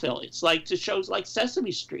TV affiliates, like to shows like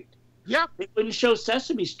Sesame Street. Yeah. They wouldn't show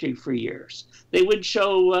Sesame Street for years. They would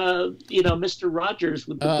show, Mr. Rogers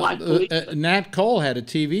with the black police. Nat Cole had a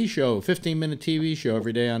TV show, a 15-minute TV show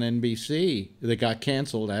every day on NBC that got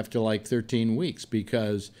canceled after like 13 weeks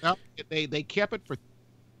because No, they kept it for a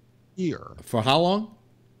year. for how long?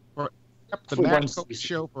 Kept the For one Nat Cole season.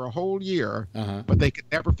 show for a whole year, Uh-huh. but they could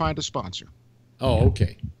never find a sponsor. Oh,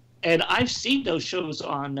 okay. And I've seen those shows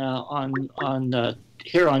on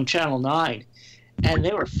here on Channel 9, and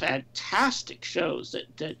they were fantastic shows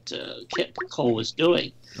that Kit Cole was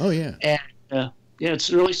doing. Oh, yeah. And it's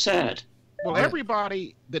really sad. Well, Yeah.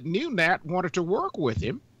 everybody that knew Nat wanted to work with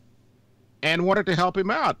him and wanted to help him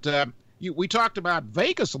out. We talked about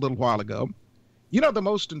Vegas a little while ago. You know the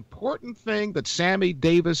most important thing that Sammy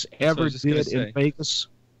Davis ever just gonna did say. in Vegas?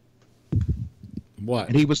 What?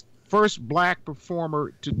 And he was the first black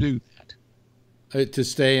performer to do that. To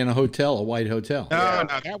stay in a hotel, a white hotel. No,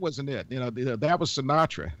 that wasn't it. That was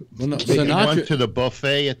Sinatra. Well, no, They went Sinatra. to the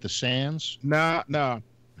buffet at the Sands. No.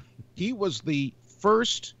 He was the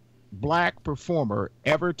first black performer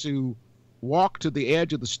ever to walk to the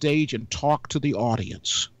edge of the stage and talk to the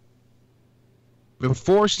audience.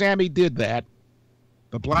 Before Sammy did that,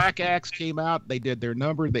 the black acts came out, they did their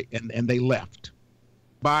number, and they left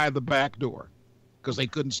by the back door because they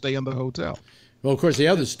couldn't stay in the hotel. Well, of course, the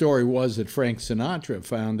other story was that Frank Sinatra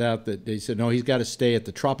found out that they said, no, he's got to stay at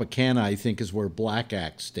the Tropicana, I think is where Black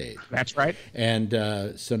Act stayed. That's right. And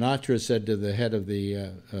Sinatra said to the head of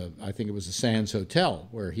the, I think it was the Sands Hotel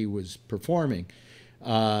where he was performing,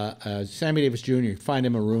 Sammy Davis Jr., find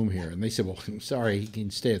him a room here. And they said, well, I'm sorry, he can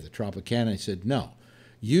stay at the Tropicana. I said, no,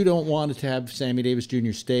 you don't want to have Sammy Davis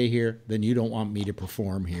Jr. stay here, then you don't want me to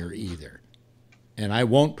perform here either. And I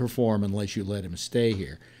won't perform unless you let him stay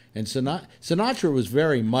here. And Sinatra was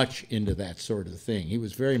very much into that sort of thing. He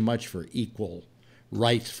was very much for equal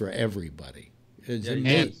rights for everybody. And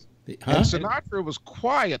Sinatra was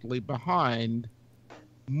quietly behind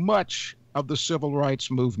much of the civil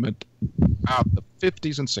rights movement out the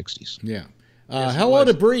 50s and 60s. Yeah. Hello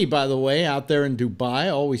to Bree, by the way, out there in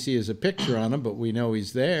Dubai. All we see is a picture on him, but we know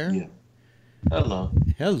he's there. Yeah. Hello.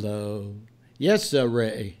 Hello. Yes,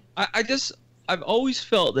 Ray. I've always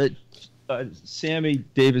felt that Sammy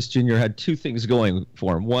Davis Jr. had two things going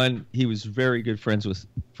for him. One, he was very good friends with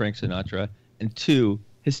Frank Sinatra. And two,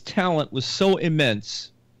 his talent was so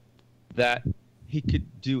immense that he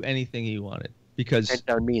could do anything he wanted. Because And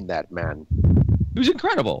I mean that, man. he was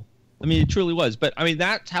incredible. I mean, he truly was. But, I mean,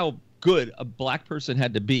 that's how good a black person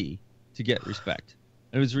had to be to get respect.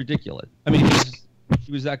 It was ridiculous. I mean,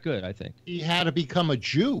 he was that good, I think. He had to become a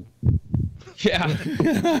Jew. Yeah.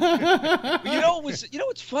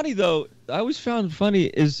 What's funny though? I always found funny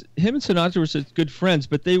is him and Sinatra were such good friends,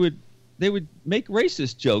 but they would make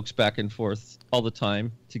racist jokes back and forth all the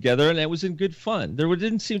time together, and it was in good fun. There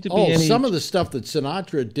didn't seem to be any. Some of the stuff that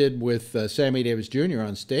Sinatra did with Sammy Davis Jr.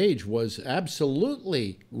 on stage was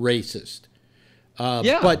absolutely racist.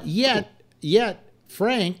 Yeah. But yet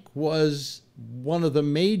Frank was one of the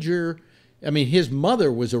major. I mean, his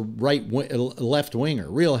mother was a left winger,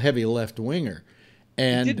 real heavy left winger,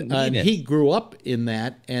 and he grew up in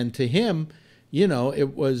that. And to him,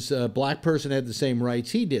 it was a black person had the same rights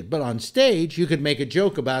he did. But on stage, you could make a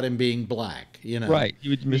joke about him being black. Right? You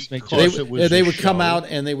would make jokes. They would come out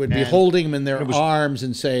and they would be holding him in their arms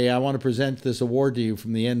and say, "I want to present this award to you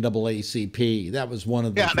from the NAACP." That was one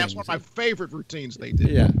of the things. That's one of my favorite routines they did.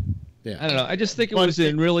 Yeah. Yeah. I don't know. I just think it was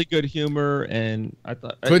in really good humor, and I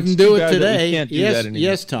thought couldn't do it today. We can't do that anymore.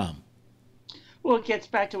 Yes, Tom. Well, it gets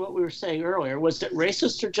back to what we were saying earlier. Was it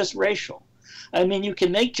racist or just racial? I mean, you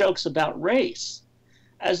can make jokes about race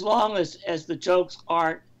as long as the jokes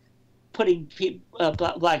aren't putting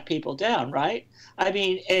black people down, right? I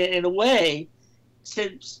mean, in a way,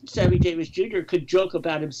 since Sammy Davis Jr. could joke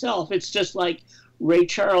about himself, it's just like Ray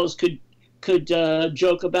Charles could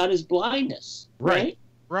joke about his blindness, right?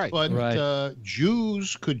 Right. But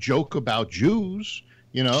Jews could joke about Jews,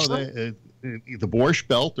 the Borscht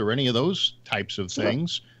Belt or any of those types of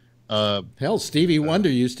things. Hell, Stevie Wonder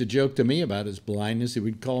used to joke to me about his blindness. He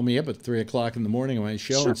would call me up at 3 o'clock in the morning on my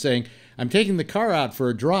show and saying, "I'm taking the car out for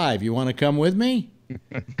a drive. You want to come with me?"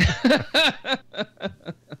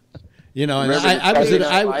 And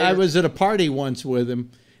I was at a party once with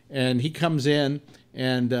him, and he comes in.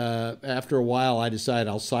 And after a while, I decide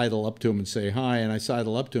I'll sidle up to him and say hi. And I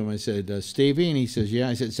sidle up to him. I said, "Stevie?" And he says, "Yeah."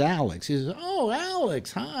 I said, "It's Alex." He says, "Oh,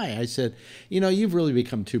 Alex, hi." I said, "You've really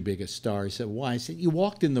become too big a star." He said, "Why?" I said, "You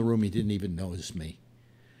walked in the room. You didn't even notice me."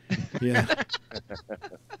 Yeah. Do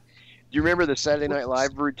you remember the Saturday Night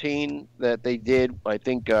Live routine that they did? I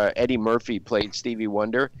think Eddie Murphy played Stevie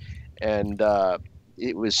Wonder. And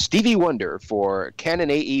it was Stevie Wonder for Canon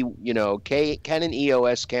Canon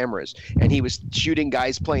EOS cameras, and he was shooting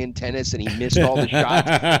guys playing tennis, and he missed all the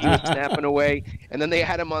shots he was snapping away. And then they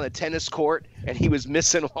had him on the tennis court, and he was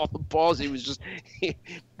missing all the balls. He was just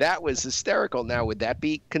that was hysterical. Now, would that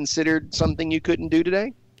be considered something you couldn't do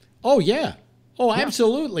today? Oh yeah. Oh,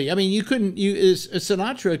 absolutely. I mean,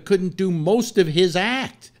 Sinatra couldn't do most of his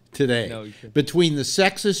act today. No, you couldn't. Between the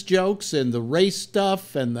sexist jokes and the race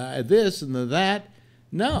stuff and the this and the that.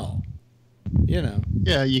 No. Yeah,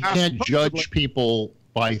 you can't judge people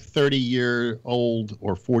by 30-year-old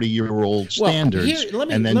or 40-year-old standards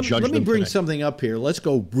and then judge them. Let me bring today. something up here. Let's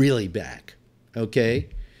go really back, okay?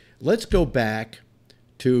 Let's go back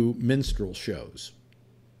to minstrel shows,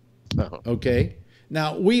 okay?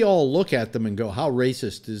 Now, we all look at them and go, how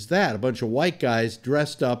racist is that? A bunch of white guys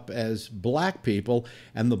dressed up as black people,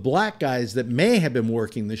 and the black guys that may have been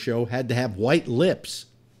working the show had to have white lips,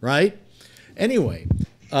 right? Anyway,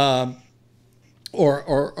 or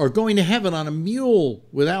going to heaven on a mule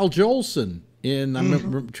with Al Jolson in,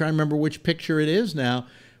 I'm trying to remember which picture it is now,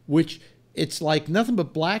 which it's like nothing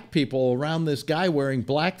but black people around this guy wearing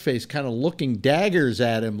blackface kind of looking daggers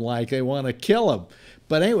at him like they want to kill him.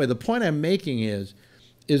 But anyway, the point I'm making is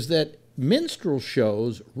that minstrel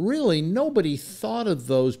shows, really nobody thought of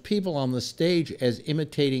those people on the stage as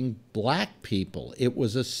imitating black people. It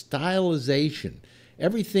was a stylization.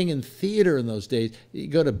 Everything in theater in those days, you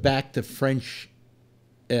go back to French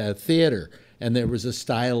theater, and there was a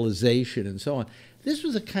stylization and so on. This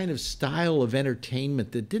was a kind of style of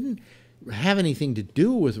entertainment that didn't have anything to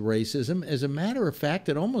do with racism. As a matter of fact,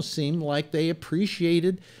 it almost seemed like they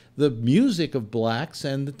appreciated the music of blacks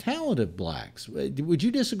and the talent of blacks. Would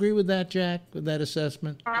you disagree with that, Jack, with that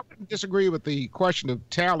assessment? I wouldn't disagree with the question of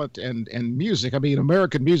talent and music. I mean,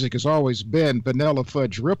 American music has always been Vanilla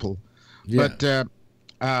Fudge Ripple. Yeah.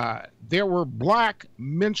 But there were black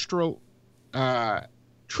minstrel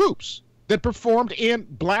troops that performed in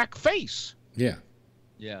blackface. Yeah.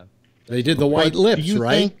 Yeah. They did the white lips, Do you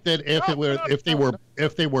right? think that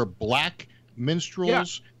if they were black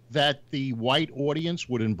minstrels, that the white audience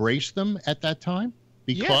would embrace them at that time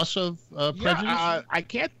because of prejudice? I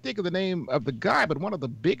can't think of the name of the guy, but one of the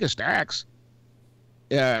biggest acts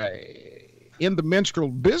in the minstrel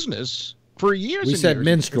business for years. We and said years.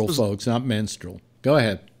 minstrel, folks, not minstrel. Go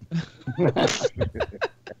ahead. The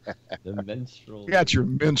minstrel. You got your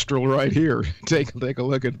minstrel right here. Take a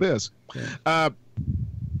look at this. Yeah.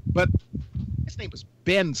 But his name was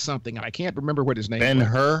Ben something, and I can't remember what his name was. Ben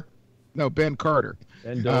Hur? No, Ben Carter.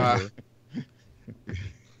 Bend over.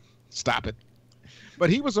 Stop it. But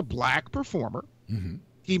he was a black performer. Mm-hmm.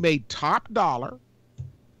 He made top dollar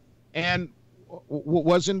and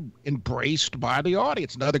was embraced by the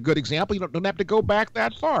audience. Another good example. You don't have to go back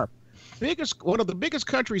that far. One of the biggest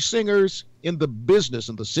country singers in the business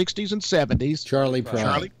in the 60s and 70s. Charlie Pride.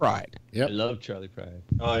 Charlie Pride. Yep. I love Charlie Pride.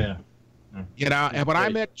 Oh yeah. You know, and when I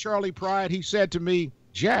met Charlie Pride, he said to me,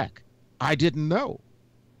 Jack, I didn't know.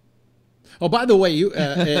 Oh, by the way, you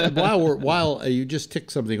while you just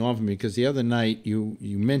ticked something off of me, because the other night you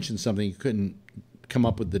mentioned something, you couldn't come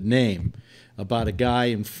up with the name, about a guy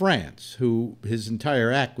in France who his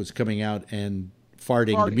entire act was coming out and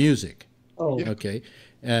farting to music. Oh, Yeah. Okay.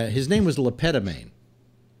 His name was Lepetamain.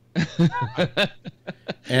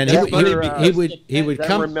 And he would That's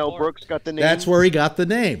come. where Mel Brooks got the name. That's where he got the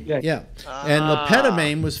name. Yeah. Yeah. And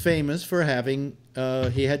Lepetamain was famous for having,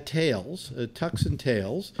 he had tails, tucks and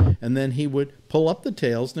tails, and then he would pull up the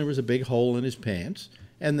tails, and there was a big hole in his pants,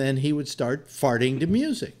 and then he would start farting to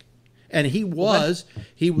music. And he was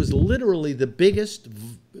literally the biggest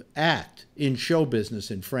act in show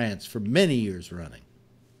business in France for many years running.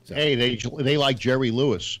 So. Hey, they like Jerry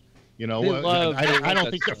Lewis. You know, They love I don't that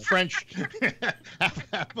think the stuff. French have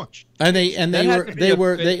that much. And That had to be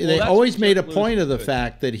they that's always what made a Jerry point of the Lewis did.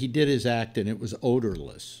 fact that he did his act and it was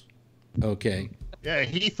odorless. Okay. Yeah,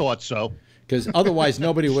 he thought so. Because otherwise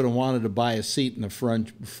nobody would have wanted to buy a seat in the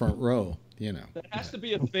front row, you know. That has to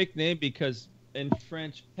be a fake name because in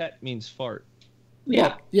French, pet means fart.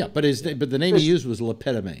 yeah. Yeah, but the name he used was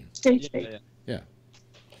Lepetamain. Stage Yeah, name. yeah.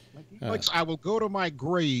 Yeah. Alex, I will go to my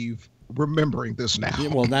grave remembering this now. Yeah,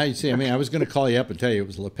 well, now you see, I mean, I was going to call you up and tell you it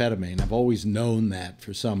was Lepetamain. I've always known that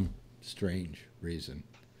for some strange reason.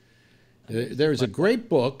 There's a great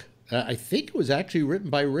book, I think it was actually written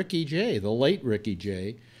by Ricky Jay, the late Ricky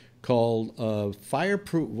Jay, called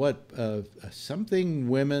Fireproof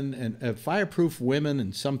Fireproof Women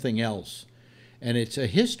and Something Else. And it's a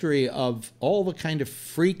history of all the kind of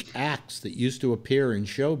freak acts that used to appear in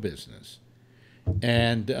show business.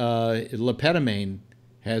 And Lepetamain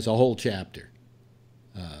has a whole chapter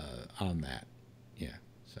on that. Yeah.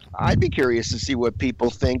 So. I'd be curious to see what people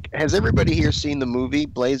think. Has everybody here seen the movie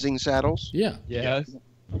Blazing Saddles? Yeah. Yes.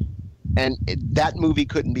 And that movie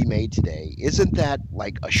couldn't be made today. Isn't that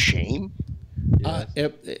like a shame?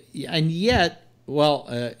 And yet, well,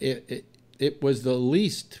 it was the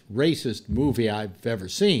least racist movie I've ever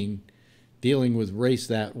seen dealing with race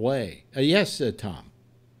that way. Yes, Tom.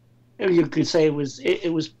 You could say it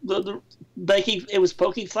was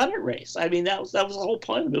poking fun at race. I mean, that was the whole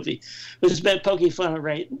point of the movie, was about poking fun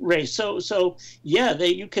at race. So yeah,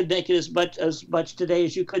 you could make it as much today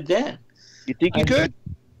as you could then. You think you could?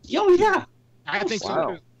 Oh yeah, I think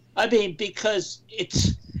Wow. so. I mean, because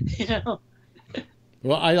it's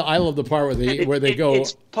Well, I love the part where they go.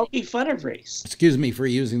 It's poking fun at race. Excuse me for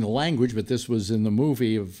using the language, but this was in the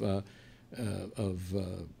movie of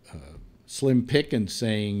Slim Pickens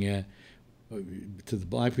saying to the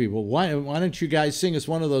black people, why don't you guys sing us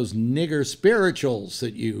one of those nigger spirituals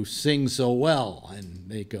that you sing so well? And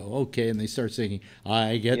they go, okay, and they start singing,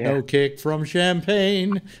 I get no kick from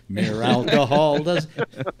champagne, mere alcohol does.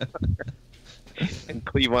 And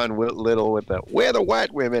Cleavon Little with the where the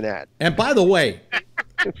white women at? And by the way,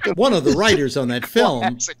 one of the writers on that film,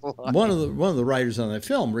 Classic line. one of the writers on that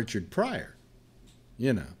film, Richard Pryor,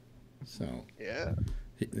 you know, so Yeah.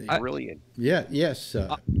 Brilliant. Yeah. Yes.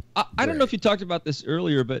 I don't know if you talked about this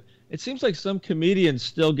earlier, but it seems like some comedians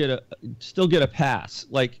still get a pass,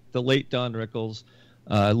 like the late Don Rickles,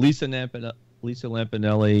 Lisa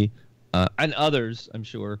Lampanelli, and others, I'm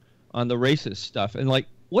sure, on the racist stuff. And like,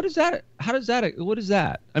 what is that? What is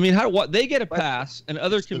that? I mean, what they get a pass and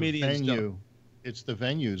other comedians don't. It's the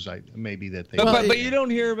venues, maybe that they. But you don't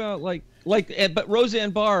hear about but Roseanne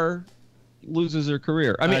Barr loses her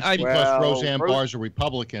career. I mean, because Roseanne Barr's a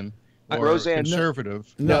Republican or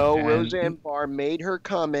conservative. Roseanne Barr made her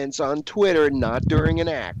comments on Twitter not during an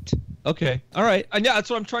act. Okay, all right. Yeah, that's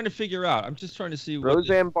what I'm trying to figure out. I'm just trying to see.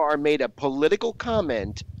 Roseanne Barr made a political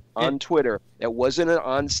comment on Twitter that wasn't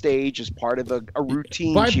on stage as part of a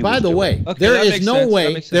routine. By the way, okay, there is no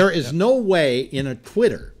way. There is no way in a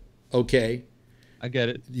Twitter. Okay. I get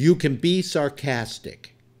it. You can be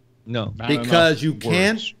sarcastic. No. Because you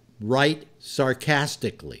can't write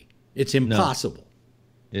sarcastically. It's impossible.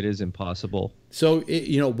 No, it is impossible. So,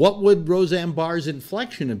 what would Roseanne Barr's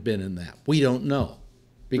inflection have been in that? We don't know.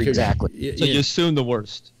 Because, exactly. So you assume the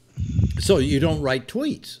worst. So you don't write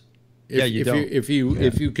tweets. You don't. If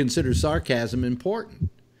you consider sarcasm important.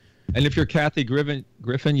 And if you're Kathy Griffin,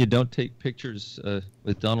 you don't take pictures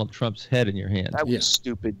with Donald Trump's head in your hand. That was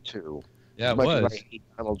stupid, too. Yeah, it was. As I hate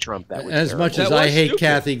Donald Trump, that was as terrible. much as I hate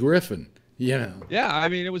Kathy Griffin, Yeah, I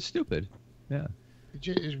mean, it was stupid. Yeah.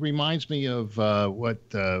 It reminds me of what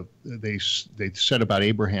they said about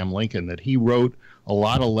Abraham Lincoln, that he wrote a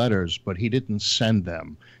lot of letters, but he didn't send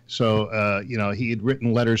them. So, he had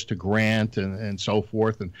written letters to Grant and so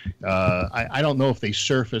forth. And I don't know if they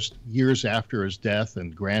surfaced years after his death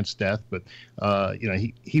and Grant's death, but,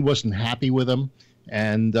 he wasn't happy with them.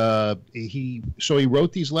 And he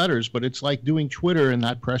wrote these letters, but it's like doing Twitter and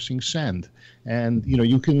not pressing send. And,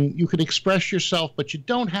 you can express yourself, but you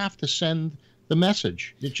don't have to send the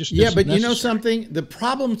message. It just but necessary. You know something? The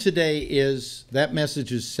problem today is that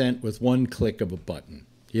message is sent with one click of a button.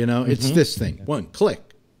 It's this thing, one click.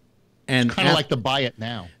 And it's kind of like the buy it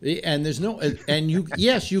now. And there's no, and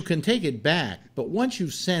yes, you can take it back, but once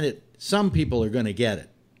you've sent it, some people are going to get it.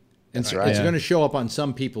 And so it's going to show up on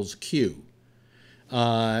some people's queue.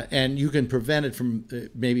 And you can prevent it from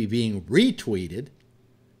maybe being retweeted,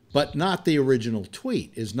 but not the original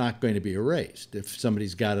tweet is not going to be erased. If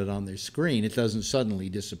somebody's got it on their screen, it doesn't suddenly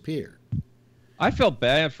disappear. I felt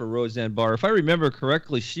bad for Roseanne Barr. If I remember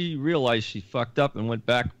correctly, she realized she fucked up and went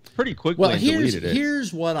back pretty quickly and deleted it.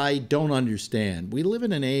 Here's what I don't understand. We live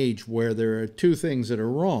in an age where there are two things that are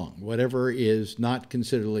wrong. Whatever is not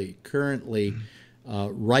considered currently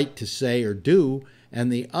right to say or do,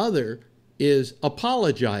 and the other is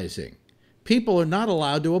apologizing. People are not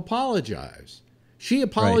allowed to apologize. She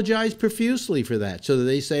apologized profusely for that. So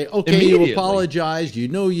they say, okay, you apologized. You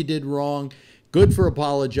know you did wrong. Good for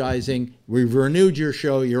apologizing. We've renewed your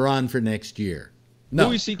show. You're on for next year. No.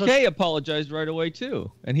 Louis C.K. apologized right away,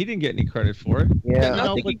 too. And he didn't get any credit for it.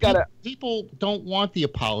 Yeah. People don't want the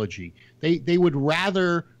apology. They would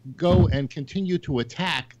rather go and continue to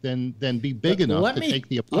attack than be big enough to take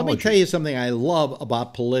the apology. Let me tell you something I love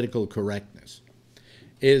about political correctness,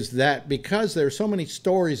 is that because there are so many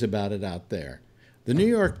stories about it out there, the New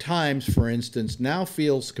York Times, for instance, now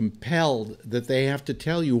feels compelled that they have to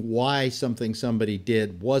tell you why something somebody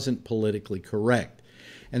did wasn't politically correct.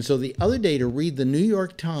 And so the other day, to read the New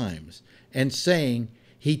York Times and saying,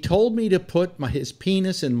 he told me to put his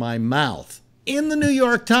penis in my mouth in the New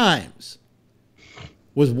York Times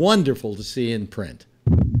was wonderful to see in print.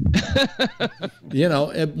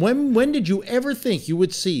 When did you ever think you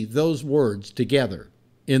would see those words together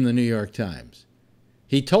in the New York Times?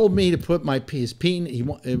 He told me to put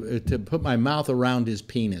to put my mouth around his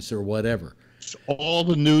penis or whatever. It's all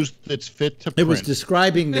the news that's fit to print. It was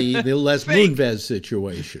describing the Les Moonves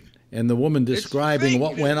situation and the woman describing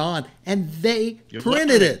what went on, and they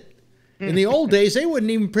printed it. In the old days, they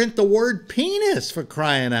wouldn't even print the word penis, for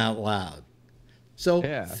crying out loud. So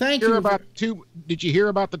thank you. Did you hear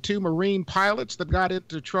about the two Marine pilots that got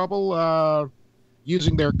into trouble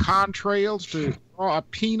using their contrails to draw a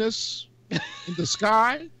penis in the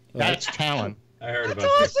sky? That's talent. I heard about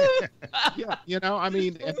that. Yeah, I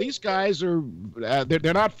mean, and these guys are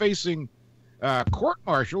they're not facing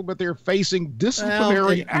court-martial, but they're facing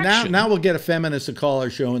disciplinary action. Now we'll get a feminist to call our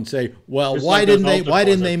show and say, "Well, why didn't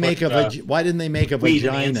they make a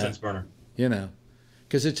vagina?" Incense burner.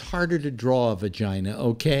 Because it's harder to draw a vagina.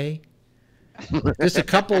 Okay, just a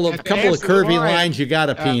couple of curvy lines, you got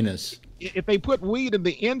a penis. If they put weed in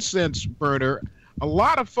the incense burner, a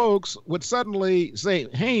lot of folks would suddenly say,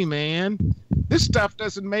 "Hey, man, This stuff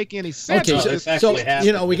doesn't make any sense. Okay, so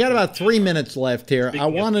you know, we got about 3 minutes left here. I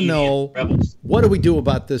want to know, what do we do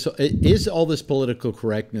about this? Is all this political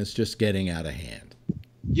correctness just getting out of hand?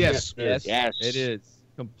 Yes. Yes, it is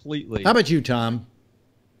completely. How about you, Tom?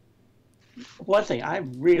 One thing,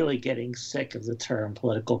 I'm really getting sick of the term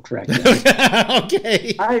political correctness.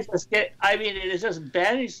 Okay. I mean, it is just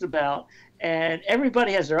bandaged about, and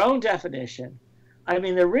everybody has their own definition. I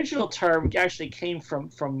mean, the original term actually came from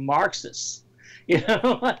Marxists. You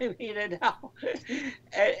know what I mean? And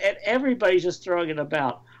everybody's just throwing it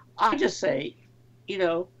about. I just say, you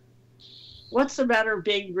know, what's the matter of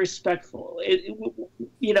being respectful?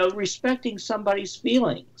 You know, respecting somebody's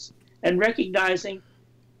feelings and recognizing,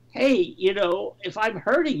 hey, you know, if I'm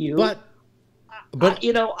hurting you, but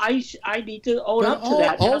you know, I need to own up to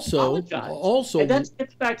that. Also, and that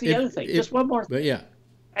gets back to the other thing. Just one more thing. But yeah,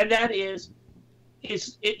 and that is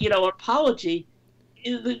you know, apology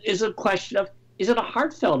is a question of, is it a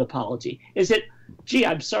heartfelt apology? Is it, gee,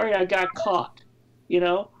 I'm sorry I got caught? You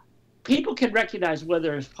know, people can recognize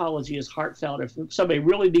whether an apology is heartfelt, if somebody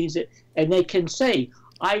really means it, and they can say,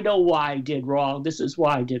 I know why I did wrong. This is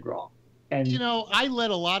why I did wrong. And you know, I let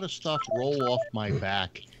a lot of stuff roll off my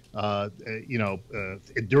back, you know,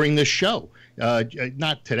 during this show.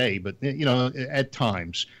 Not today, but you know, at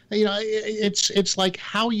times. You know, it's like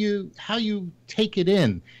how you take it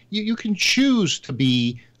in. You can choose to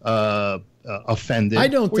be offended. I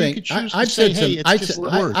don't think I've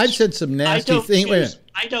said some nasty things.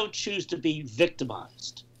 I don't choose to be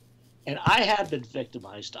victimized, and I have been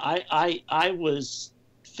victimized. I was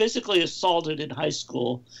physically assaulted in high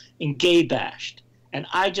school and gay bashed, and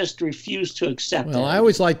I just refuse to accept it. Well, I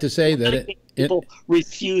always like to say that people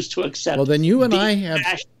refuse to accept. Well, then you and I have.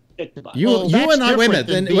 You and I. Wait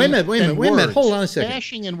a minute. Hold on a second.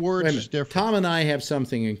 Bashing in words is different. Tom and I have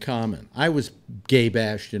something in common. I was gay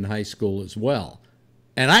bashed in high school as well,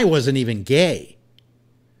 and I wasn't even gay.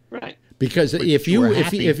 Right. Because if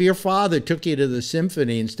your father took you to the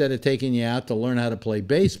symphony instead of taking you out to learn how to play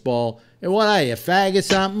baseball, and what are you, a fag or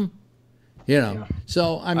something? You know. Yeah.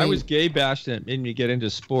 So I mean, I was gay bashed and it made me get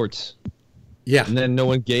into sports. Yeah. And then no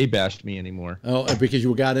one gay bashed me anymore. Oh, because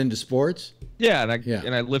you got into sports? Yeah,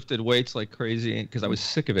 and I lifted weights like crazy because I was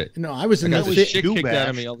sick of it. No, I was in the shit kicked out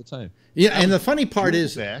of me all the time. Yeah, and the funny part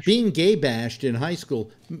is being gay bashed in high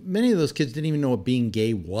school. Many of those kids didn't even know what being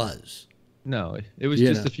gay was. No, it was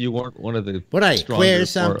just if you weren't one of the queer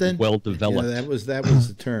something, well-developed. Yeah, that was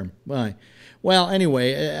the term. Well,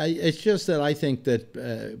 anyway, it's just that I think that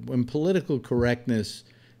when political correctness,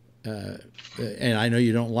 and I know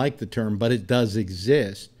you don't like the term, but it does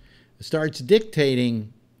exist, starts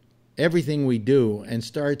dictating everything we do and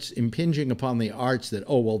starts impinging upon the arts that,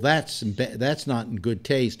 oh, well, that's not in good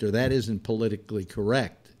taste or that isn't politically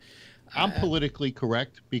correct. I'm politically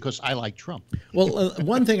correct because I like Trump. Well,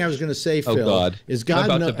 one thing I was going to say, Phil, is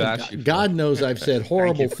God knows I've said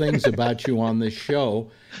horrible things about you on this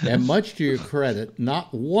show, and much to your credit,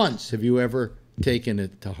 not once have you ever taken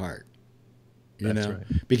it to heart. You know,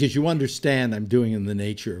 right. Because you understand I'm doing in the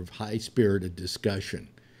nature of high-spirited discussion.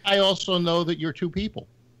 I also know that you're two people.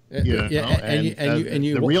 Yeah,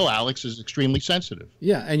 the real Alex is extremely sensitive.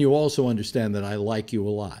 Yeah, and you also understand that I like you a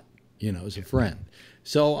lot, you know, as a friend.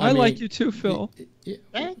 So I mean, like you too, Phil.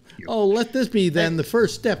 Thank you. Oh, let this be then the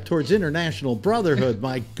first step towards international brotherhood.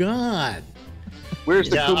 My God. Where's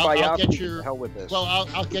the kumbaya? I'll get your, hell with this. Well,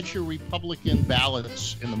 I'll get your Republican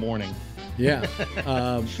ballots in the morning. Yeah.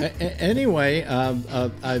 Anyway,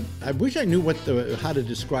 I wish I knew how to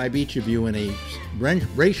describe each of you in a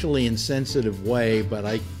racially insensitive way, but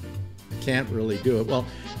I can't really do it. Well,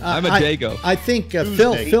 I'm a Dago. I think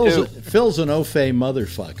Phil's an au-fait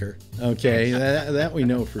motherfucker. Okay, that we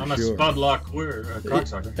know for sure. I'm a spudlock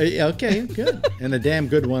cocksucker. Okay, good, and a damn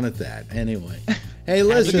good one at that. Anyway, hey,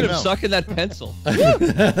 listen. Look at him sucking that pencil.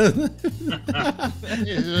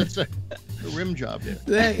 It's a rim job.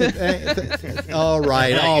 All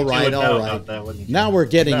right. Now we're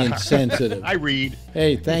getting insensitive. I read.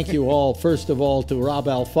 Hey, thank you all. First of all, to Rob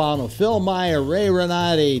Alfano, Phil Meyer, Ray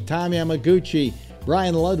Renati, Tom Yamaguchi,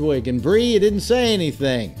 Brian Ludwig, and Bree. You didn't say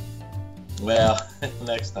anything. Well,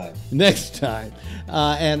 next time. Next time.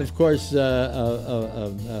 And, of course,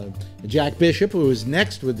 Jack Bishop, who is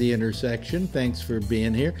next with The Intersection. Thanks for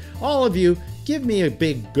being here. All of you, give me a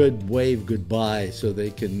big good wave goodbye so they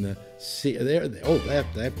can see.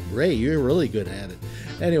 That Ray, you're really good at it.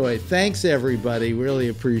 Anyway, thanks, everybody. Really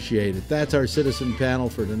appreciate it. That's our citizen panel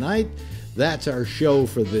for tonight. That's our show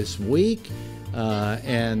for this week.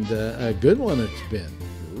 And a good one it's been.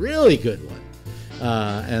 Really good one.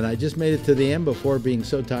 And I just made it to the end before being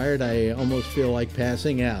so tired I almost feel like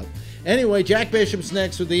passing out. Anyway, Jack Bishop's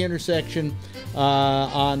next with The Intersection.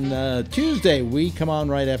 On Tuesday, we come on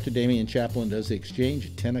right after Damian Chaplin does the exchange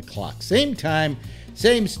at 10 o'clock. Same time,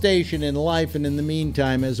 same station in life. And in the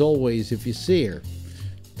meantime, as always, if you see her,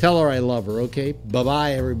 tell her I love her, okay?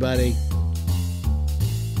 Bye-bye, everybody.